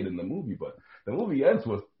 attempts were made in the movie, but the movie ends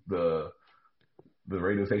with the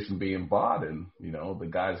radio station being bought, and, you know, the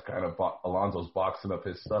guy's kind of Alonzo's boxing up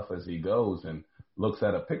his stuff as he goes and looks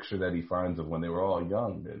at a picture that he finds of when they were all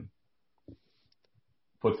young and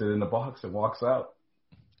puts it in the box and walks out.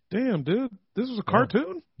 Damn, dude, this was a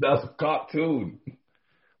cartoon? That's a cartoon.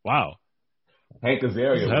 Wow. Hank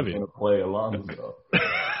Azaria was going to play Alonzo.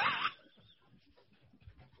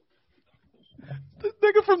 This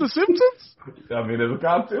nigga from The Simpsons? I mean, there's a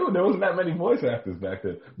cartoon. There wasn't that many voice actors back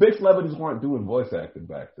then. Big celebrities weren't doing voice acting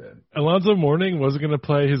back then. Alonzo Mourning wasn't going to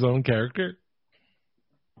play his own character?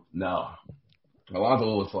 No.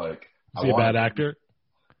 Alonzo was like... Is he a bad actor?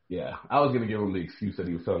 Yeah. I was going to give him the excuse that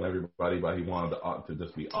he was telling everybody, but he wanted to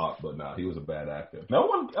just be off. But no, he was a bad actor. No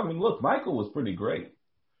one... I mean, look, Michael was pretty great.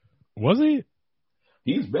 Was he?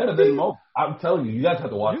 He's better than most. I'm telling you, you guys have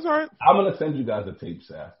to watch. He's all right. I'm gonna send you guys the tapes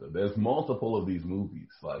after. There's multiple of these movies.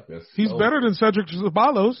 Like he's better than Cedric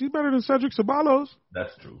Ceballos. He's better than Cedric Ceballos.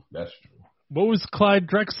 That's true. That's true. What was Clyde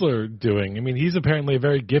Drexler doing? I mean, he's apparently a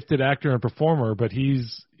very gifted actor and performer, but he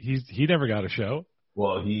never got a show.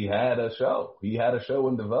 Well, he had a show. He had a show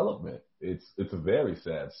in development. It's a very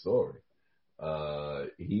sad story.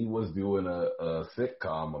 He was doing a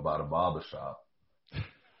sitcom about a barbershop.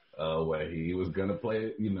 Where he was gonna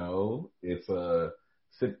play, it's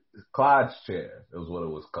Clyde's Chair is what it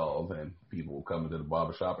was called, and people would come into the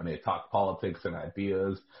barbershop and they talk politics and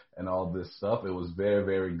ideas and all this stuff. It was very,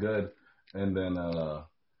 very good, and then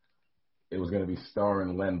it was gonna be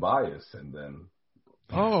starring Len Bias, and then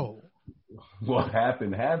what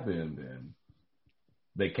happened, and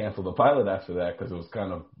they canceled the pilot after that because it was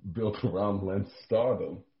kind of built around Len's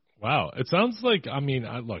stardom. Wow, it sounds like I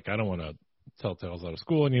don't want to tell tales out of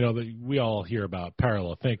school, and that we all hear about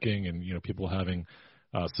parallel thinking and people having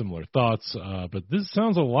similar thoughts, but this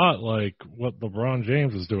sounds a lot like what LeBron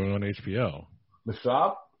James is doing on HBO. The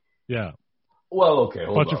Shop? Yeah. Well, okay.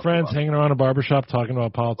 A bunch of friends hanging around a barbershop talking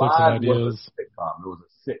about politics and ideas. It was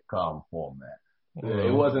a sitcom format.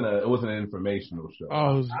 It wasn't an informational show.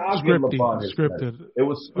 Oh, it was scripted. It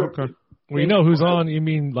was scripted. Okay. Well, you know who's on? You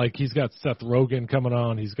mean like he's got Seth Rogen coming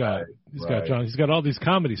on? He's got John. He's got all these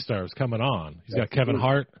comedy stars coming on. He's got Kevin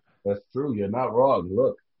Hart. That's true. You're not wrong.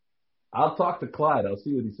 Look, I'll talk to Clyde. I'll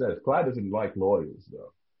see what he says. Clyde doesn't like lawyers,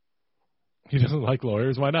 though. He doesn't like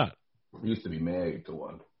lawyers? Why not? He used to be married to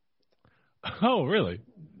one. Oh, really?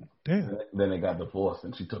 Damn. Then they got divorced,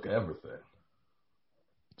 and she took everything.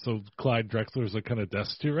 So Clyde Drexler's like kind of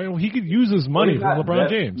destitute, right? Well, he could use his money from LeBron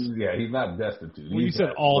James. Yeah, he's not destitute. Well, you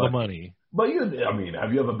said all the money. But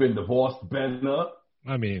have you ever been divorced, Ben?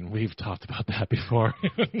 I mean, we've talked about that before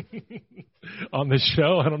on this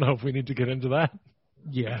show. I don't know if we need to get into that.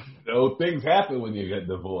 Yeah. Things happen when you get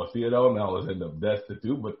divorced. You don't always end up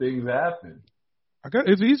destitute, but things happen.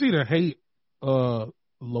 It's easy to hate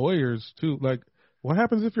lawyers, too. Like, what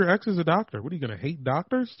happens if your ex is a doctor? What, are you going to hate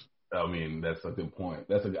doctors? I mean, that's a good point.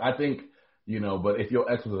 I think, but if your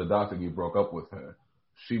ex was a doctor and you broke up with her,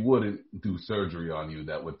 she wouldn't do surgery on you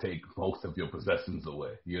that would take most of your possessions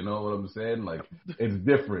away. You know what I'm saying? Like, it's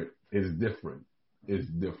different. It's different.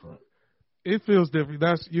 It feels different.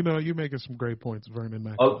 That's, you're making some great points,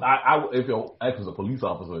 Vernon. If your ex was a police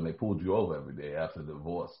officer and they pulled you over every day after the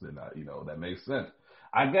divorce, then, that makes sense.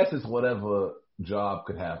 I guess it's whatever job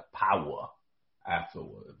could have power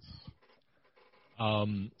afterwards.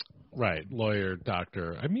 Right. Lawyer,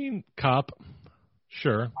 doctor. I mean, cop.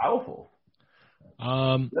 Sure. Powerful.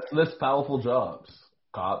 Let's list powerful jobs.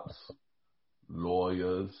 Cops,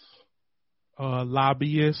 lawyers,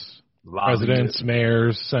 lobbyists, presidents,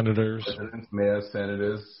 mayors, senators,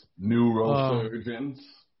 neurosurgeons.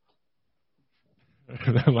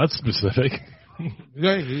 That's specific.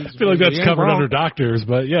 Yeah, I feel like that's covered under doctors,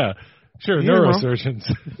 but yeah, sure, neurosurgeons.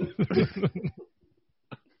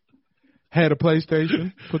 Head of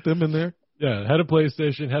PlayStation, put them in there. Yeah, head of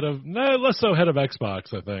PlayStation, less so head of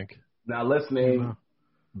Xbox, I think. Now let's name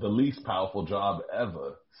the least powerful job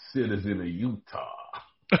ever, citizen of Utah.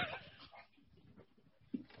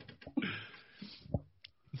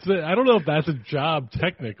 I don't know if that's a job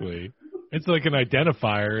technically. It's like an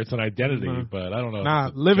identifier. It's an identity, but I don't know. Nah,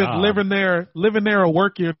 living there will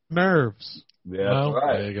work your nerves. Yeah, that's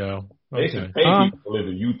right. There you go. They should pay people to live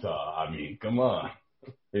in Utah. I mean, come on.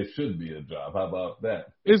 It should be a job. How about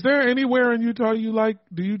that? Is there anywhere in Utah you like?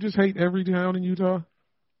 Do you just hate every town in Utah?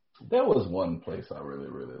 There was one place I really,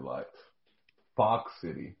 really liked. Park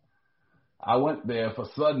City. I went there for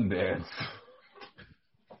Sundance.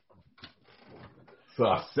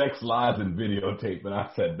 Saw Sex, Lies, and Videotape, and I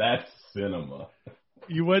said, that's cinema.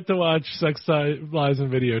 You went to watch Sex, Lies, and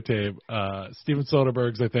Videotape, Steven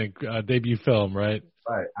Soderbergh's, I think, debut film, right?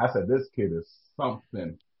 Right. I said, this kid is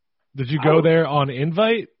something. Did you go there on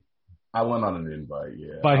invite? I went on an invite,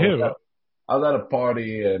 yeah. By who? I was at a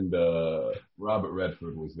party, and Robert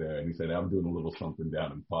Redford was there, and he said, I'm doing a little something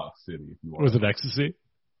down in Park City. If you want. Was it ecstasy?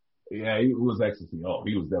 Yeah, it was ecstasy. Oh,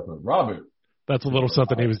 he was definitely. Robert. That's a little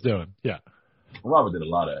something he was doing, yeah. Robert did a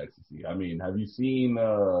lot of ecstasy. I mean, have you seen,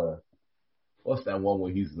 what's that one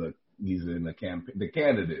where he's in the campaign, the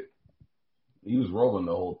candidate? He was rolling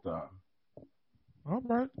the whole time. All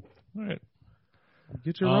right.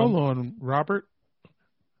 Get your Um, roll on, Robert.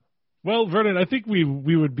 Well, Vernon, I think we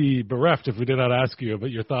would be bereft if we did not ask you about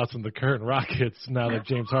your thoughts on the current Rockets now that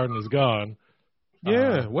James Harden is gone.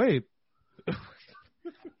 Yeah, wait.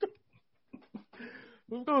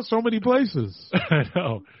 We've gone so many places. I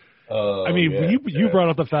know. I mean, you brought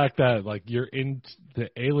up the fact that like you're into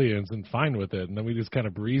aliens and fine with it, and then we just kind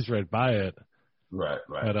of breezed right by it. Right.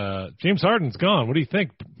 But James Harden's gone. What do you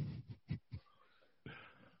think?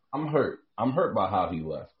 I'm hurt. I'm hurt by how he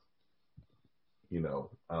left. I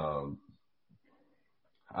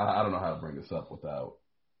don't know how to bring this up without,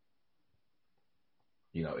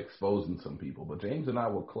 exposing some people. But James and I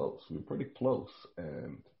were close. We were pretty close,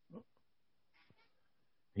 and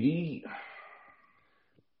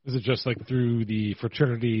Is it just like through the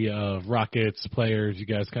fraternity of Rockets players, you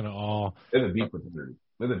guys kind of all? It's a deep fraternity.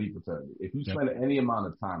 If you spend any amount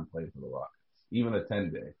of time playing for the Rockets, even a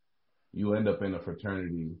 10-day, you end up in a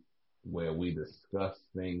fraternity where we discuss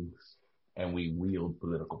things and we wield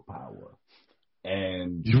political power.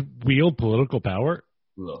 And you wield political power?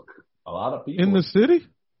 Look, a lot of people in the city.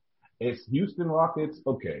 It's Houston Rockets.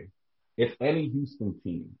 Okay, it's any Houston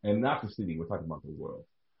team, and not the city. We're talking about the world.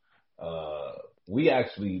 We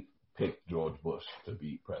actually picked George Bush to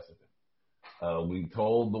be president. We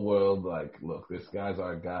told the world, like, look, this guy's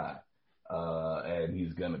our guy, and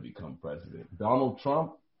he's going to become president. Donald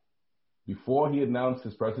Trump, before he announced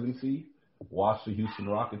his presidency, watched the Houston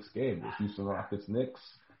Rockets game. It was Houston Rockets Knicks.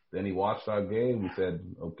 Then he watched our game. He said,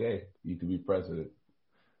 okay, you can be president.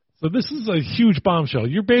 So this is a huge bombshell.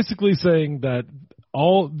 You're basically saying that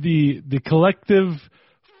all the collective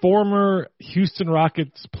former Houston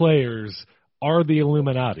Rockets players are the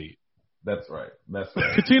Illuminati. That's right.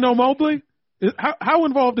 Cuttino Mobley? How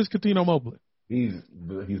involved is Cuttino Mobley? He's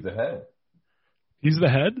the head. He's the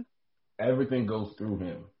head? Everything goes through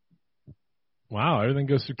him. Wow, everything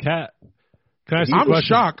goes through Cat. Can I ask you I'm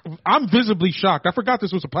shocked. I'm visibly shocked. I forgot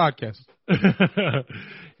this was a podcast.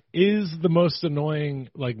 Is the most annoying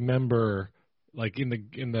member in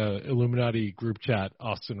the Illuminati group chat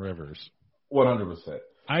Austin Rivers? 100%.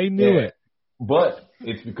 I knew it. But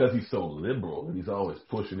it's because he's so liberal. He's always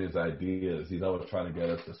pushing his ideas. He's always trying to get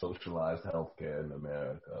us to socialize healthcare in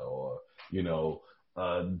America, or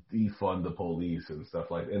defund the police and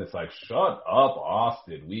stuff like that. And it's like, shut up,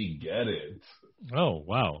 Austin. We get it. Oh,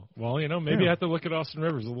 wow. Well, maybe I have to look at Austin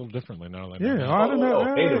Rivers a little differently now. I don't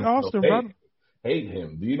know. Hate him. Austin, hate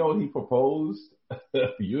him. Do you know he proposed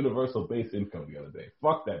universal base income the other day?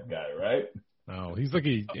 Fuck that guy, right? Oh, he's like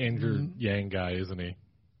a Andrew Yang guy, isn't he?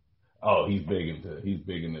 Oh, he's big in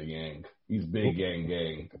the Yang. He's big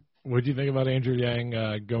gang. What do you think about Andrew Yang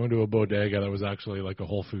going to a bodega that was actually like a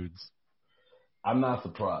Whole Foods? I'm not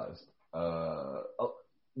surprised.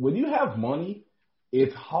 When you have money,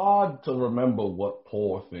 it's hard to remember what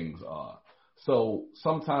poor things are. So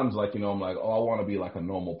sometimes, I'm like, oh, I want to be like a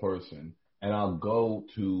normal person, and I'll go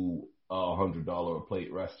to a $100 a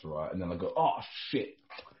plate restaurant, and then I go, oh shit,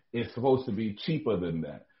 it's supposed to be cheaper than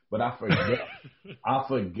that. But I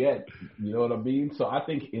forget. You know what I mean? So I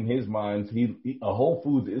think in his mind, a Whole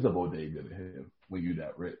Foods is a bodega to him when you're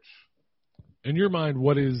that rich. In your mind,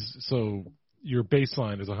 so your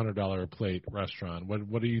baseline is a $100 a plate restaurant.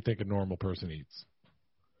 What do you think a normal person eats?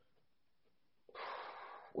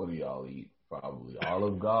 What do y'all eat? Probably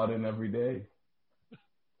Olive Garden every day.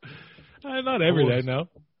 Not every day, no.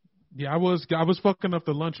 Yeah, I was fucking up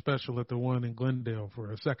the lunch special at the one in Glendale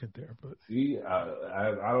for a second there, but see, I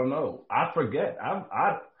don't know. I forget.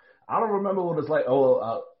 I don't remember what it's like.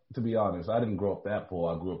 Oh, to be honest, I didn't grow up that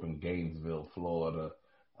poor. I grew up in Gainesville, Florida,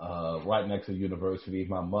 right next to the university.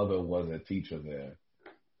 My mother was a teacher there,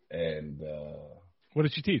 and what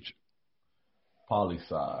did she teach?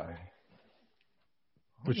 Poli-sci.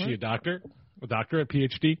 Was she a doctor? A doctorate,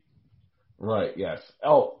 PhD? Right. Yes.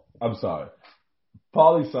 Oh, I'm sorry.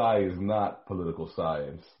 Poli-sci is not political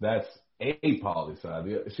science. That's a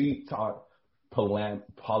poli-sci. She taught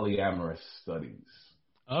polyamorous studies.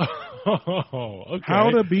 Oh, okay.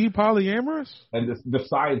 How to be polyamorous? And the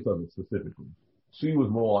science of it specifically. She was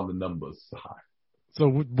more on the numbers side.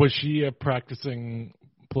 So was she a practicing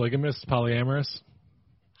polygamist, polyamorous?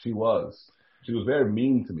 She was. She was very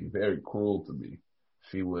mean to me, very cruel to me.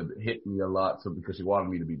 She would hit me a lot because she wanted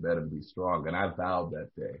me to be better, to be strong. And I vowed that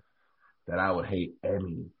day that I would hate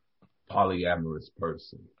any polyamorous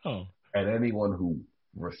person. Oh. And anyone who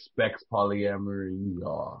respects polyamory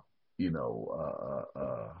or,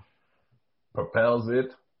 propels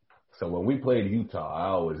it. So when we played Utah, I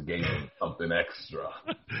always gave them something extra.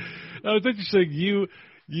 That was interesting.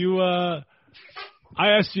 I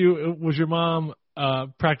asked you, was your mom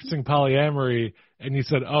practicing polyamory? And you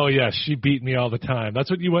said, oh, yeah, she beat me all the time.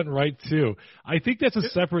 That's what you went right to. I think that's a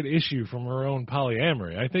separate issue from her own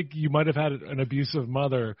polyamory. I think you might have had an abusive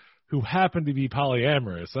mother who happened to be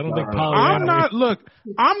polyamorous. I don't think polyamory...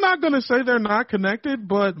 I'm not going to say they're not connected,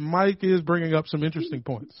 but Mike is bringing up some interesting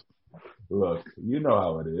points. Look, you know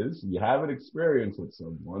how it is. You have an experience with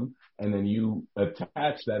someone, and then you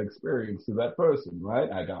attach that experience to that person, right?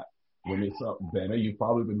 When it's up, Benner, you've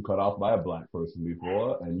probably been cut off by a black person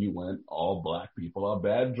before, and you went, all black people are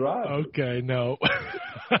bad drivers. Okay, no.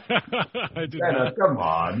 I did Benner, not. come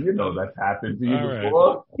on. You know that's happened to you All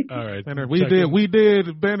before. All right. Benner, we did,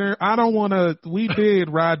 Benner. We did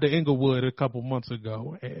ride to Inglewood a couple months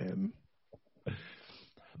ago, and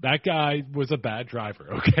that guy was a bad driver,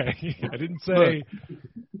 okay? I didn't say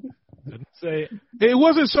it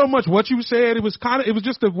wasn't so much what you said. It was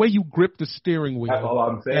just the way you gripped the steering wheel. That's all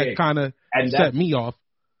I'm saying. That kind of set me off.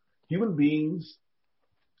 Human beings,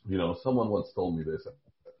 someone once told me this,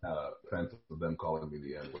 offensive of them calling me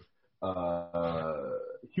the N-word.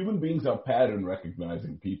 Human beings are pattern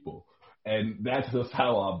recognizing people, and that's just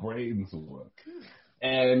how our brains work.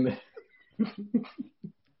 And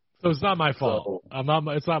so it's not my fault.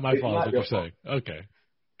 It's not my fault. What you're saying? Okay.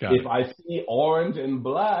 If I see orange and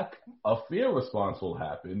black, a fear response will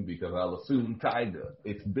happen because I'll assume tiger.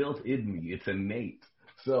 It's built in me. It's innate.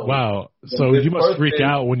 So wow. So you must freak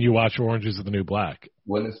out when you watch Orange Is the New Black.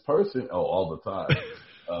 When this person, all the time.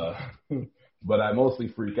 But I mostly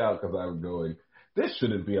freak out because I'm going, this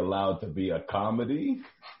shouldn't be allowed to be a comedy.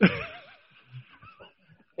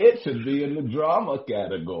 It should be in the drama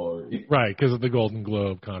category. Right, because of the Golden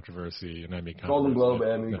Globe controversy and Emmy controversy. Golden Globe,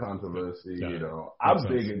 Emmy controversy, Yeah. I'm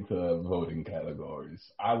big into voting categories.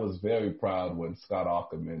 I was very proud when Scott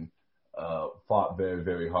Aukerman fought very,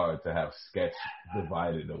 very hard to have sketch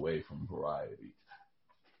divided away from variety.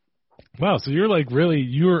 Wow, so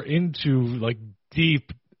you're into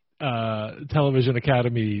deep television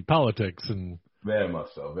academy politics and Very much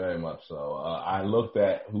so, very much so. I looked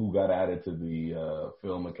at who got added to the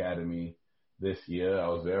Film Academy this year. I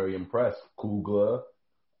was very impressed. Coogler,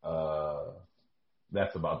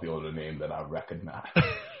 that's about the only name that I recognize.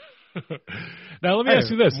 Now let me ask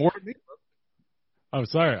you this. Oh,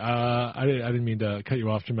 sorry. I didn't mean to cut you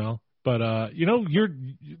off, Jamal. But you're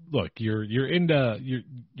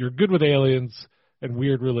good with aliens and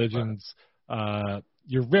weird religions.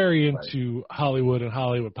 You're very into Hollywood and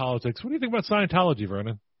Hollywood politics. What do you think about Scientology,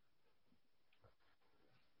 Vernon?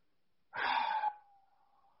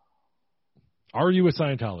 Are you a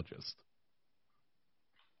Scientologist?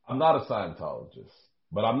 I'm not a Scientologist,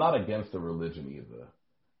 but I'm not against the religion either.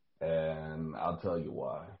 And I'll tell you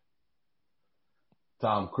why.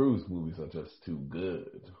 Tom Cruise movies are just too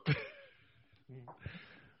good.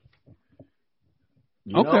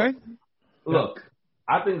 Okay. Look,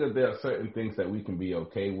 I think that there are certain things that we can be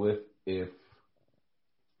okay with if,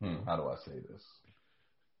 how do I say this?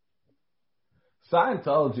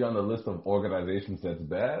 Scientology on the list of organizations that's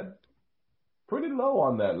bad, pretty low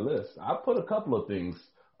on that list. I put a couple of things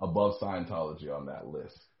above Scientology on that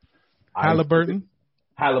list. Halliburton,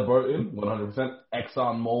 100%.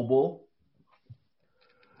 ExxonMobil,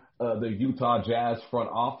 the Utah Jazz front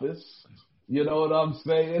office. You know what I'm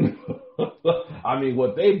saying? I mean,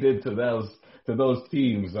 what they did to those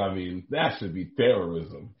teams, I mean, that should be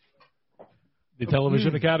terrorism. The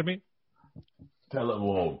Television Academy?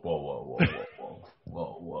 Whoa.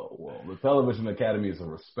 The Television Academy is a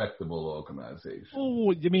respectable organization.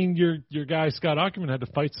 Oh, you mean your guy Scott Aukerman had to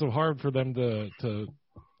fight so hard for them to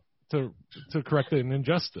correct an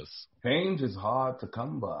injustice? Change is hard to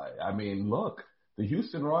come by. I mean, look, the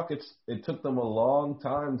Houston Rockets, it took them a long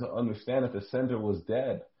time to understand that the center was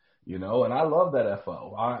dead, and I love that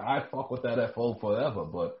FO. I fuck with that FO forever,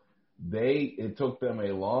 but it took them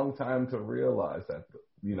a long time to realize that,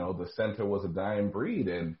 the center was a dying breed.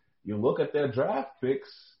 And you look at their draft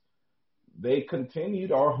picks, they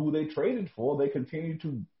continued, or who they traded for, they continued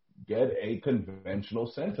to get a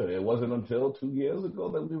conventional center. It wasn't until 2 years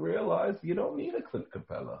ago that we realized you don't need a Clint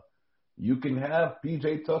Capella. You can have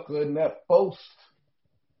PJ Tucker in that post.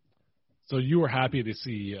 So you were happy to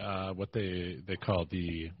see what they called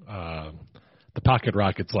the Pocket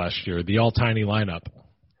Rockets last year, the all-tiny lineup.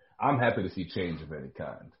 I'm happy to see change of any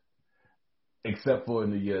kind, except for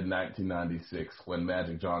in the year 1996 when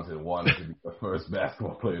Magic Johnson wanted to be the first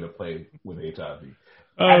basketball player to play with HIV.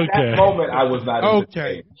 At that moment, I was not into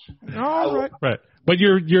change. All right. Right. But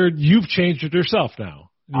you've changed it yourself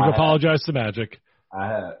now. You've apologized to Magic. I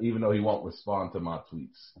have, even though he won't respond to my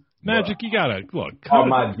tweets. Magic, you gotta look.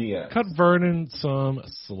 Cut Vernon some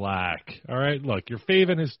slack. All right, look, you're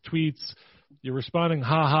faving his tweets. You're responding,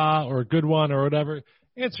 ha or a good one or whatever.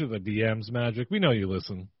 Answer the DMs, Magic. We know you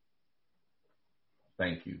listen.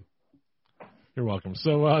 Thank you. You're welcome.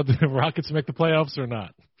 So, the Rockets make the playoffs or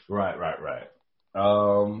not? Right.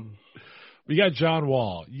 We got John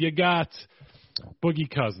Wall. You got Boogie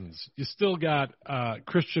Cousins. You still got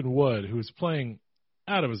Christian Wood, who's playing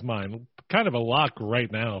out of his mind, kind of a lock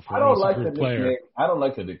right now for I don't most like the improved player. nickname. I don't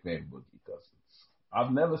like the nickname Boogie Cousins.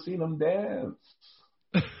 I've never seen him dance.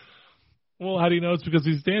 Well, how do you know it's because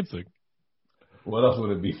he's dancing? What else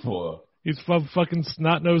would it be for? He's a fucking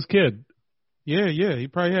snot-nosed kid. Yeah. He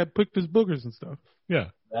probably had picked his boogers and stuff. Yeah.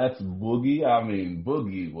 That's Boogie. I mean,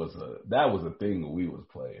 Boogie was a thing when we was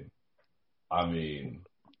playing. I mean,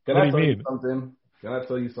 can I tell you something? Can I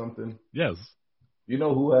tell you something? Yes. You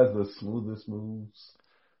know who has the smoothest moves?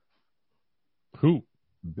 Who?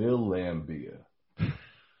 Bill Lambier.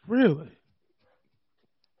 Really?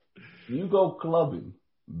 You go clubbing.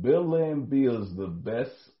 Bill Lambier is the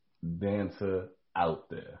best dancer out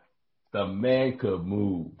there. The man could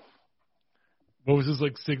move. What was his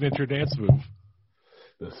signature dance move?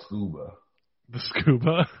 The scuba. The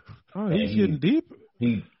scuba? Oh, he's getting deep.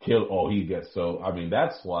 He killed. Oh, he gets so. I mean,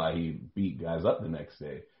 that's why he beat guys up the next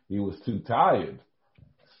day. He was too tired,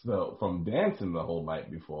 so from dancing the whole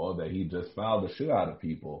night before, that he just fouled the shit out of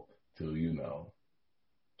people to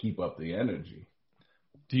keep up the energy.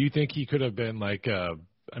 Do you think he could have been I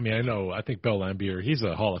think Bill Lambier, he's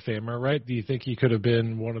a Hall of Famer, right? Do you think he could have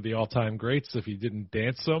been one of the all-time greats if he didn't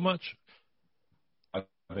dance so much? I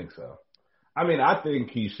think so. I mean, I think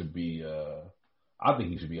he should be. I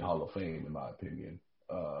think he should be Hall of Fame, in my opinion.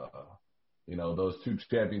 Those 2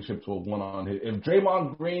 championships were won on his. If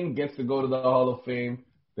Draymond Green gets to go to the Hall of Fame,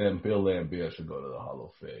 then Bill Lambier should go to the Hall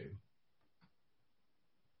of Fame.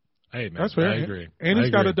 Hey, man, that's fair. I agree. And he's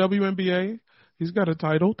got a WNBA. He's got a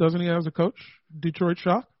title, doesn't he, as a coach? Detroit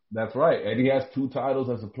Shock. That's right. And he has 2 titles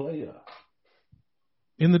as a player.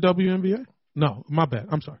 In the WNBA? No, my bad.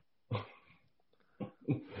 I'm sorry.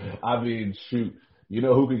 I mean, shoot. You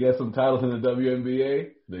know who could get some titles in the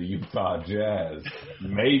WNBA? The Utah Jazz.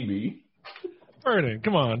 Maybe. Vernon,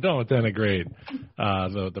 come on, don't denigrate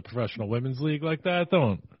the professional women's league like that.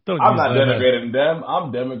 Don't. I'm not denigrating them.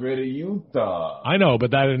 I'm denigrating Utah. I know,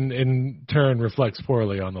 but that in turn reflects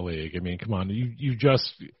poorly on the league. I mean, come on, you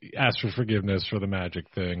just asked for forgiveness for the Magic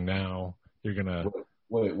thing. Now you're gonna.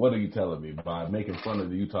 Wait, what are you telling me? By making fun of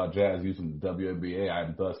the Utah Jazz using the WNBA,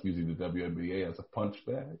 I'm thus using the WNBA as a punch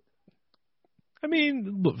bag? I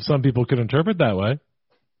mean, look, some people could interpret that way.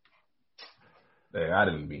 Hey, I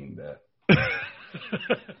didn't mean that.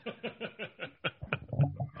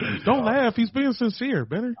 Don't laugh. He's being sincere,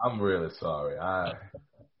 Benner. I'm really sorry. I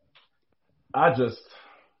just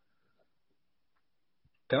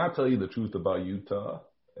can I tell you the truth about Utah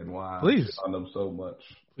and why I shit on them so much?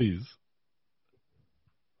 Please.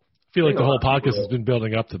 I feel like the whole podcast has been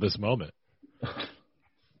building up to this moment. I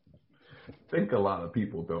think a lot of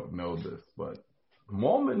people don't know this, but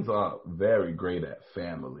Mormons are very great at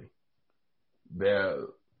family. They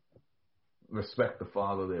respect the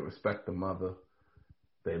father, they respect the mother,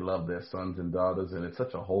 they love their sons and daughters, and it's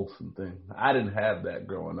such a wholesome thing. I didn't have that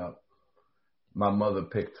growing up. My mother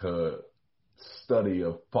picked her study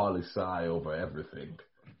of poli-sci over everything.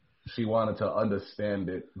 She wanted to understand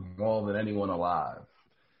it more than anyone alive.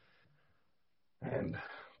 And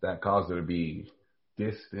that caused her to be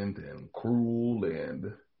distant and cruel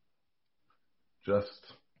and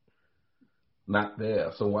just not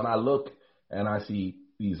there. So when I look and I see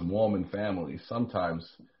these Mormon families,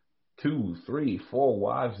 sometimes 2, 3, 4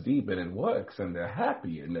 wives deep, and it works, and they're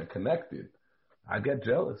happy and they're connected, I get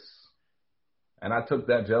jealous. And I took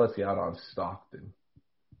that jealousy out on Stockton,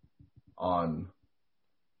 on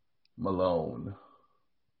Malone,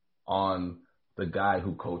 on the guy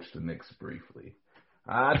who coached the Knicks briefly.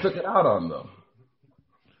 I took it out on them.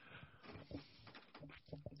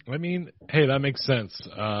 I mean, hey, that makes sense.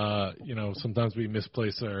 Sometimes we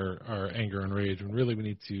misplace our anger and rage when really we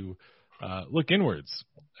need to look inwards.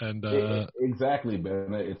 And exactly,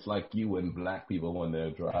 Ben. It's like you and black people when they're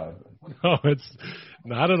driving. No, it's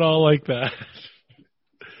not at all like that.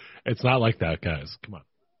 It's not like that, guys. Come on.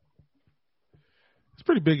 It's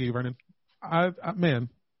pretty biggie, Vernon. Man,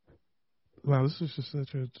 wow, this is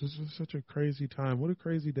such a crazy time. What a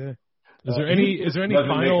crazy day. Is there any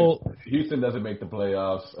final? Houston doesn't make the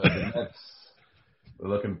playoffs. The Nets are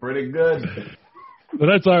looking pretty good. The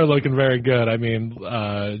Nets are looking very good. I mean,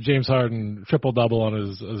 James Harden triple-double on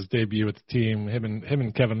his debut with the team. Him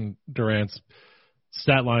and Kevin Durant's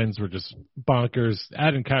stat lines were just bonkers.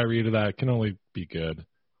 Adding Kyrie to that can only be good.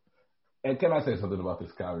 And can I say something about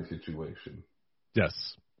this Kyrie situation? Yes.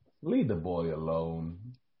 Leave the boy alone.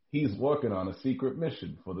 He's working on a secret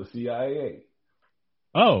mission for the CIA.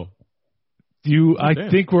 Oh. I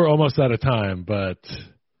think we're almost out of time, but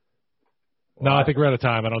no, I think we're out of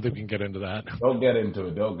time. I don't think we can get into that. Don't get into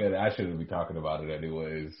it. I shouldn't be talking about it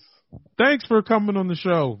anyways. Thanks for coming on the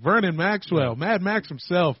show. Vernon Maxwell, Mad Max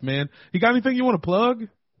himself, man. You got anything you want to plug?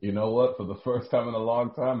 You know what? For the first time in a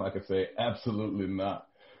long time, I could say absolutely not.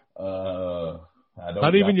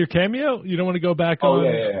 Not even your cameo? You don't want to go back on?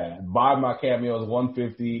 Yeah. Buy my cameo is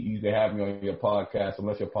 $150. You can have me on your podcast,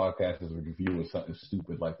 unless your podcast is a review of something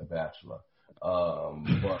stupid like The Bachelor.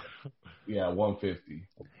 But yeah, $150.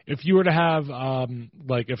 If you were to have,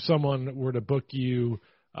 if someone were to book you,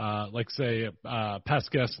 say, past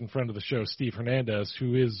guest and friend of the show, Steve Hernandez,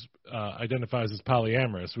 who identifies as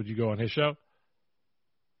polyamorous, would you go on his show?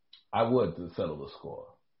 I would, to settle the score.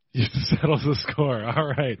 You settle the score. All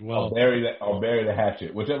right. Well, I'll bury the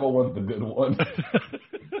hatchet, whichever one's the good one.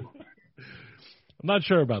 I'm not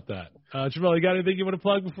sure about that. Jamel, you got anything you want to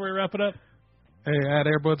plug before we wrap it up? Hey, add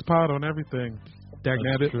Airbuds Pod on everything. That's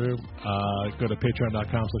true. Go to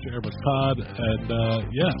patreon.com/AirbudsPod. And,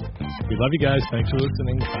 we love you guys. Thanks for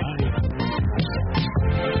listening. Bye.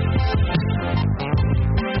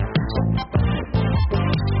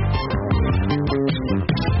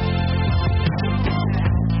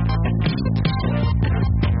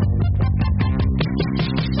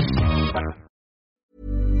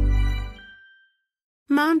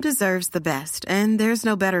 Mom deserves the best, and there's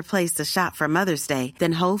no better place to shop for Mother's Day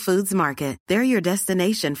than Whole Foods Market. They're your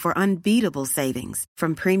destination for unbeatable savings,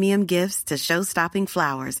 from premium gifts to show-stopping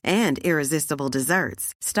flowers and irresistible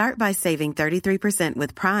desserts. Start by saving 33%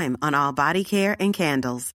 with Prime on all body care and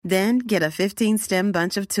candles. Then get a 15-stem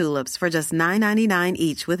bunch of tulips for just $9.99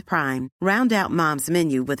 each with Prime. Round out Mom's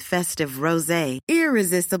menu with festive rosé,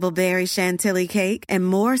 irresistible berry chantilly cake, and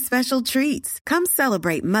more special treats. Come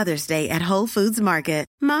celebrate Mother's Day at Whole Foods Market.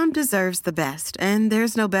 Mom deserves the best, and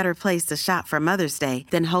there's no better place to shop for Mother's Day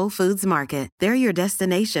than Whole Foods Market. They're your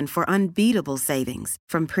destination for unbeatable savings,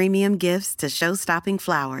 from premium gifts to show-stopping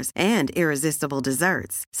flowers and irresistible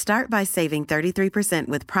desserts. Start by saving 33%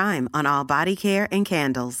 with Prime on all body care and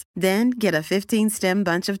candles. Then get a 15-stem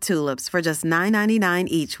bunch of tulips for just $9.99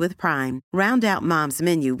 each with Prime. Round out Mom's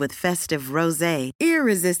menu with festive rosé,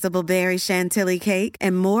 irresistible berry chantilly cake,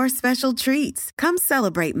 and more special treats. Come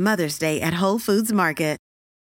celebrate Mother's Day at Whole Foods Market.